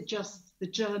 is it just the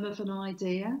germ of an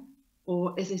idea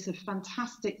or is it a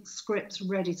fantastic script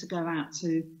ready to go out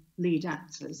to lead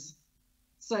actors?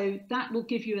 So that will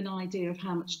give you an idea of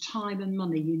how much time and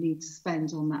money you need to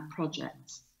spend on that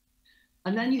project.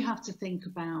 And then you have to think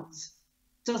about,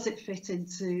 does it fit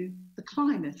into the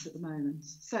climate at the moment?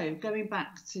 So going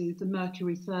back to the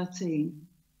Mercury 13,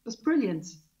 it was brilliant,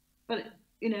 but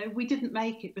you know, we didn't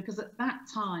make it because at that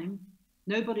time,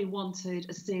 nobody wanted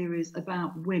a series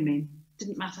about women.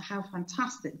 Didn't matter how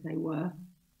fantastic they were,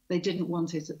 they didn't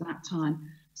want it at that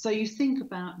time. So you think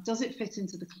about, does it fit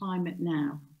into the climate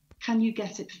now? Can you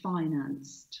get it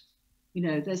financed? You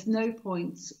know, there's no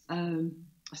point, I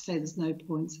say there's no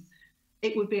point.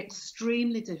 It would be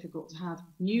extremely difficult to have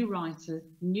new writer,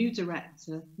 new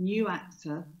director, new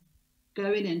actor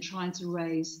going in trying to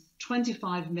raise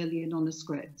 25 million on a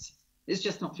script. It's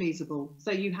just not feasible.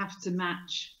 So you have to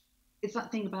match. It's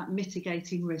that thing about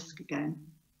mitigating risk again.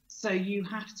 So you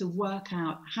have to work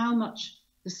out how much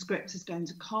the script is going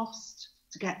to cost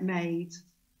to get made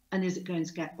and is it going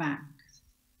to get back.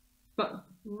 But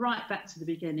right back to the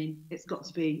beginning, it's got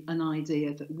to be an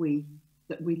idea that we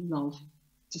love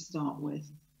to start with.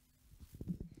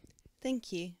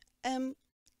 Thank you. The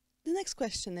next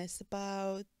question is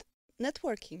about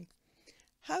networking.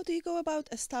 How do you go about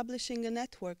establishing a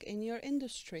network in your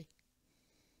industry?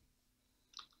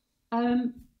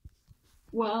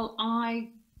 Well,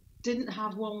 I didn't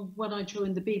have one when I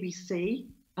joined the BBC.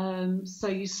 So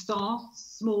you start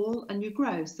small and you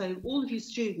grow. So all of you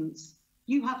students,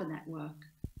 you have a network.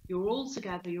 You're all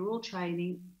together, you're all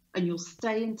training, and you'll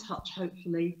stay in touch,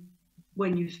 hopefully,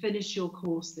 when you finish your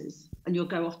courses. And you'll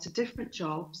go off to different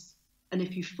jobs. And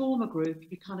if you form a group,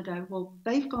 you kind of go, well,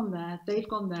 they've gone there,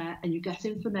 and you get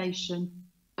information,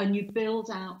 and you build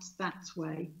out that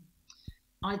way.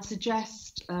 I'd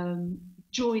suggest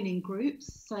joining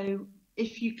groups. So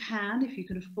if you can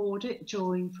afford it,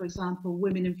 join, for example,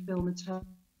 Women in Film and Television,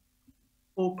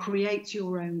 or create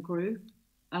your own group.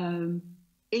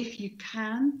 If you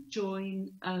can, join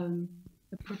a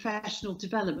professional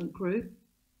development group.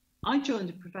 I joined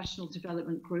a professional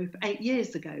development group 8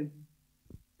 years ago,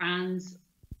 and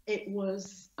it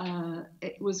was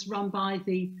run by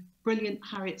the brilliant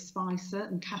Harriet Spicer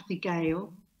and Kathy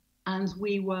Gale, and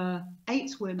we were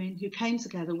 8 women who came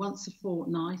together once a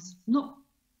fortnight, not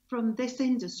from this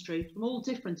industry, from all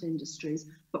different industries,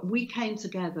 but we came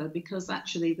together because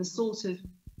actually the sort of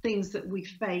things that we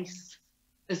face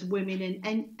as women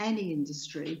in any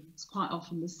industry. It's quite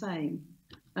often the same.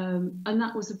 And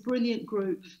that was a brilliant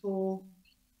group for,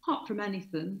 apart from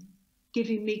anything,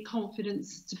 giving me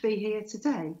confidence to be here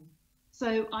today.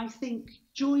 So I think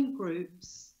join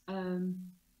groups, go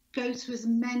to as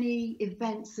many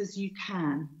events as you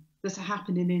can that are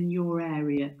happening in your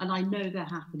area. And I know they're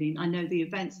happening. I know the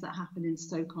events that happen in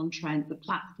Stoke-on-Trent, the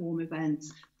platform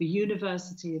events, the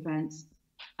university events,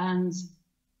 and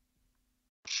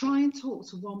try and talk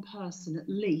to one person at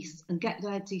least and get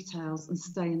their details and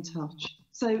stay in touch.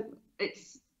 So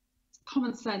it's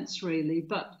common sense really,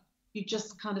 but you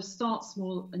just kind of start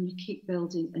small and you keep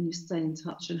building and you stay in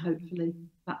touch, and hopefully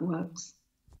that works.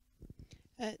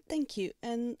 Thank you.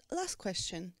 And last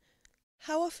question.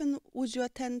 How often would you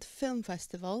attend film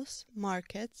festivals,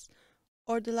 markets,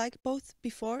 or the like, both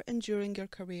before and during your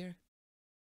career?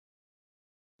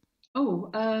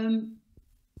 Oh,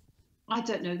 I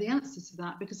don't know the answer to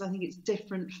that because I think it's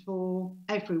different for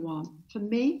everyone. For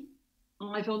me,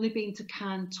 I've only been to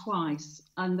Cannes twice,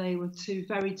 and they were two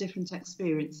very different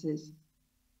experiences.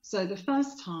 So the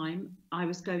first time I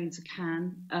was going to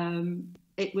Cannes,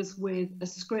 it was with a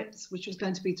script which was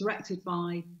going to be directed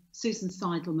by Susan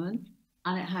Seidelman,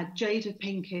 and it had Jada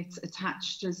Pinkett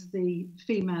attached as the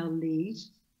female lead.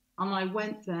 And I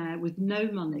went there with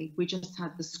no money. We just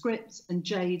had the script and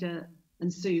Jada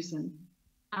and Susan.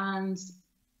 And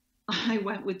I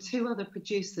went with two other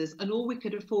producers, and all we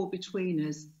could afford between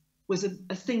us was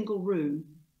a single room.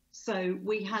 So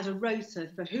we had a rota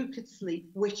for who could sleep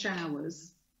which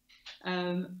hours.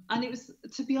 And it was,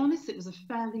 to be honest, it was a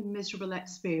fairly miserable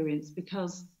experience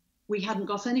because we hadn't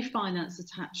got any finance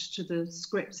attached to the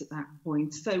script at that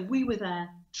point. So we were there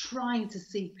trying to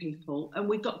see people, and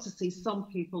we got to see some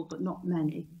people, but not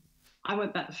many. I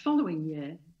went back the following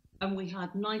year and we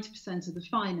had 90% of the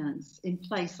finance in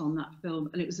place on that film,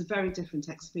 and it was a very different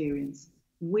experience.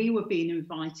 We were being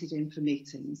invited in for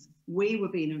meetings. We were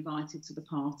being invited to the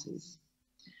parties.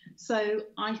 So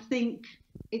I think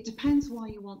it depends why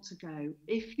you want to go.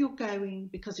 If you're going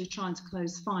because you're trying to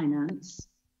close finance,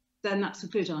 then that's a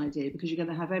good idea because you're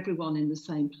going to have everyone in the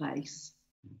same place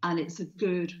and it's a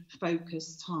good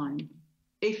focused time.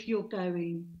 If you're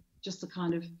going just to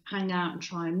kind of hang out and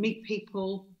try and meet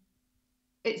people,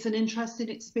 it's an interesting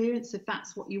experience if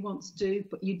that's what you want to do,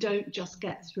 but you don't just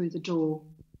get through the door.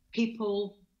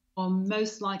 People are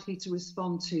most likely to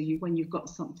respond to you when you've got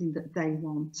something that they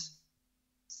want.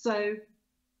 So,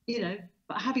 you know,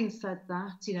 but having said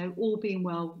that, you know, all being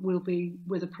well, we'll be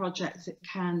with a project at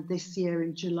Cannes this year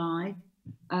in July.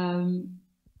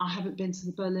 I haven't been to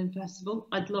the Berlin Festival.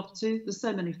 I'd love to. There's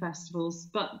so many festivals,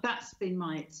 but that's been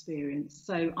my experience.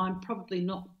 So I'm probably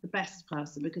not the best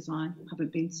person because I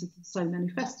haven't been to so many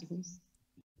festivals.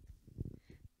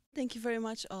 Thank you very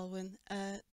much, Olwyn.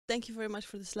 Thank you very much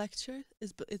for this lecture.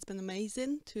 It's been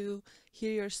amazing to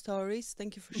hear your stories.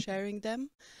 Thank you for sharing them.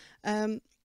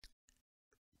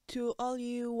 To all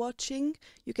you watching,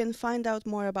 you can find out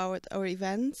more about our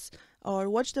events or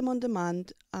watch them on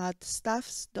demand at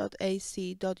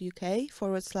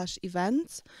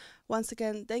staffs.ac.uk/events. Once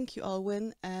again, thank you,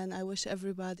 Olwyn, and I wish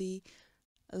everybody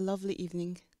a lovely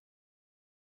evening.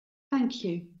 Thank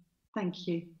you. Thank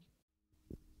you.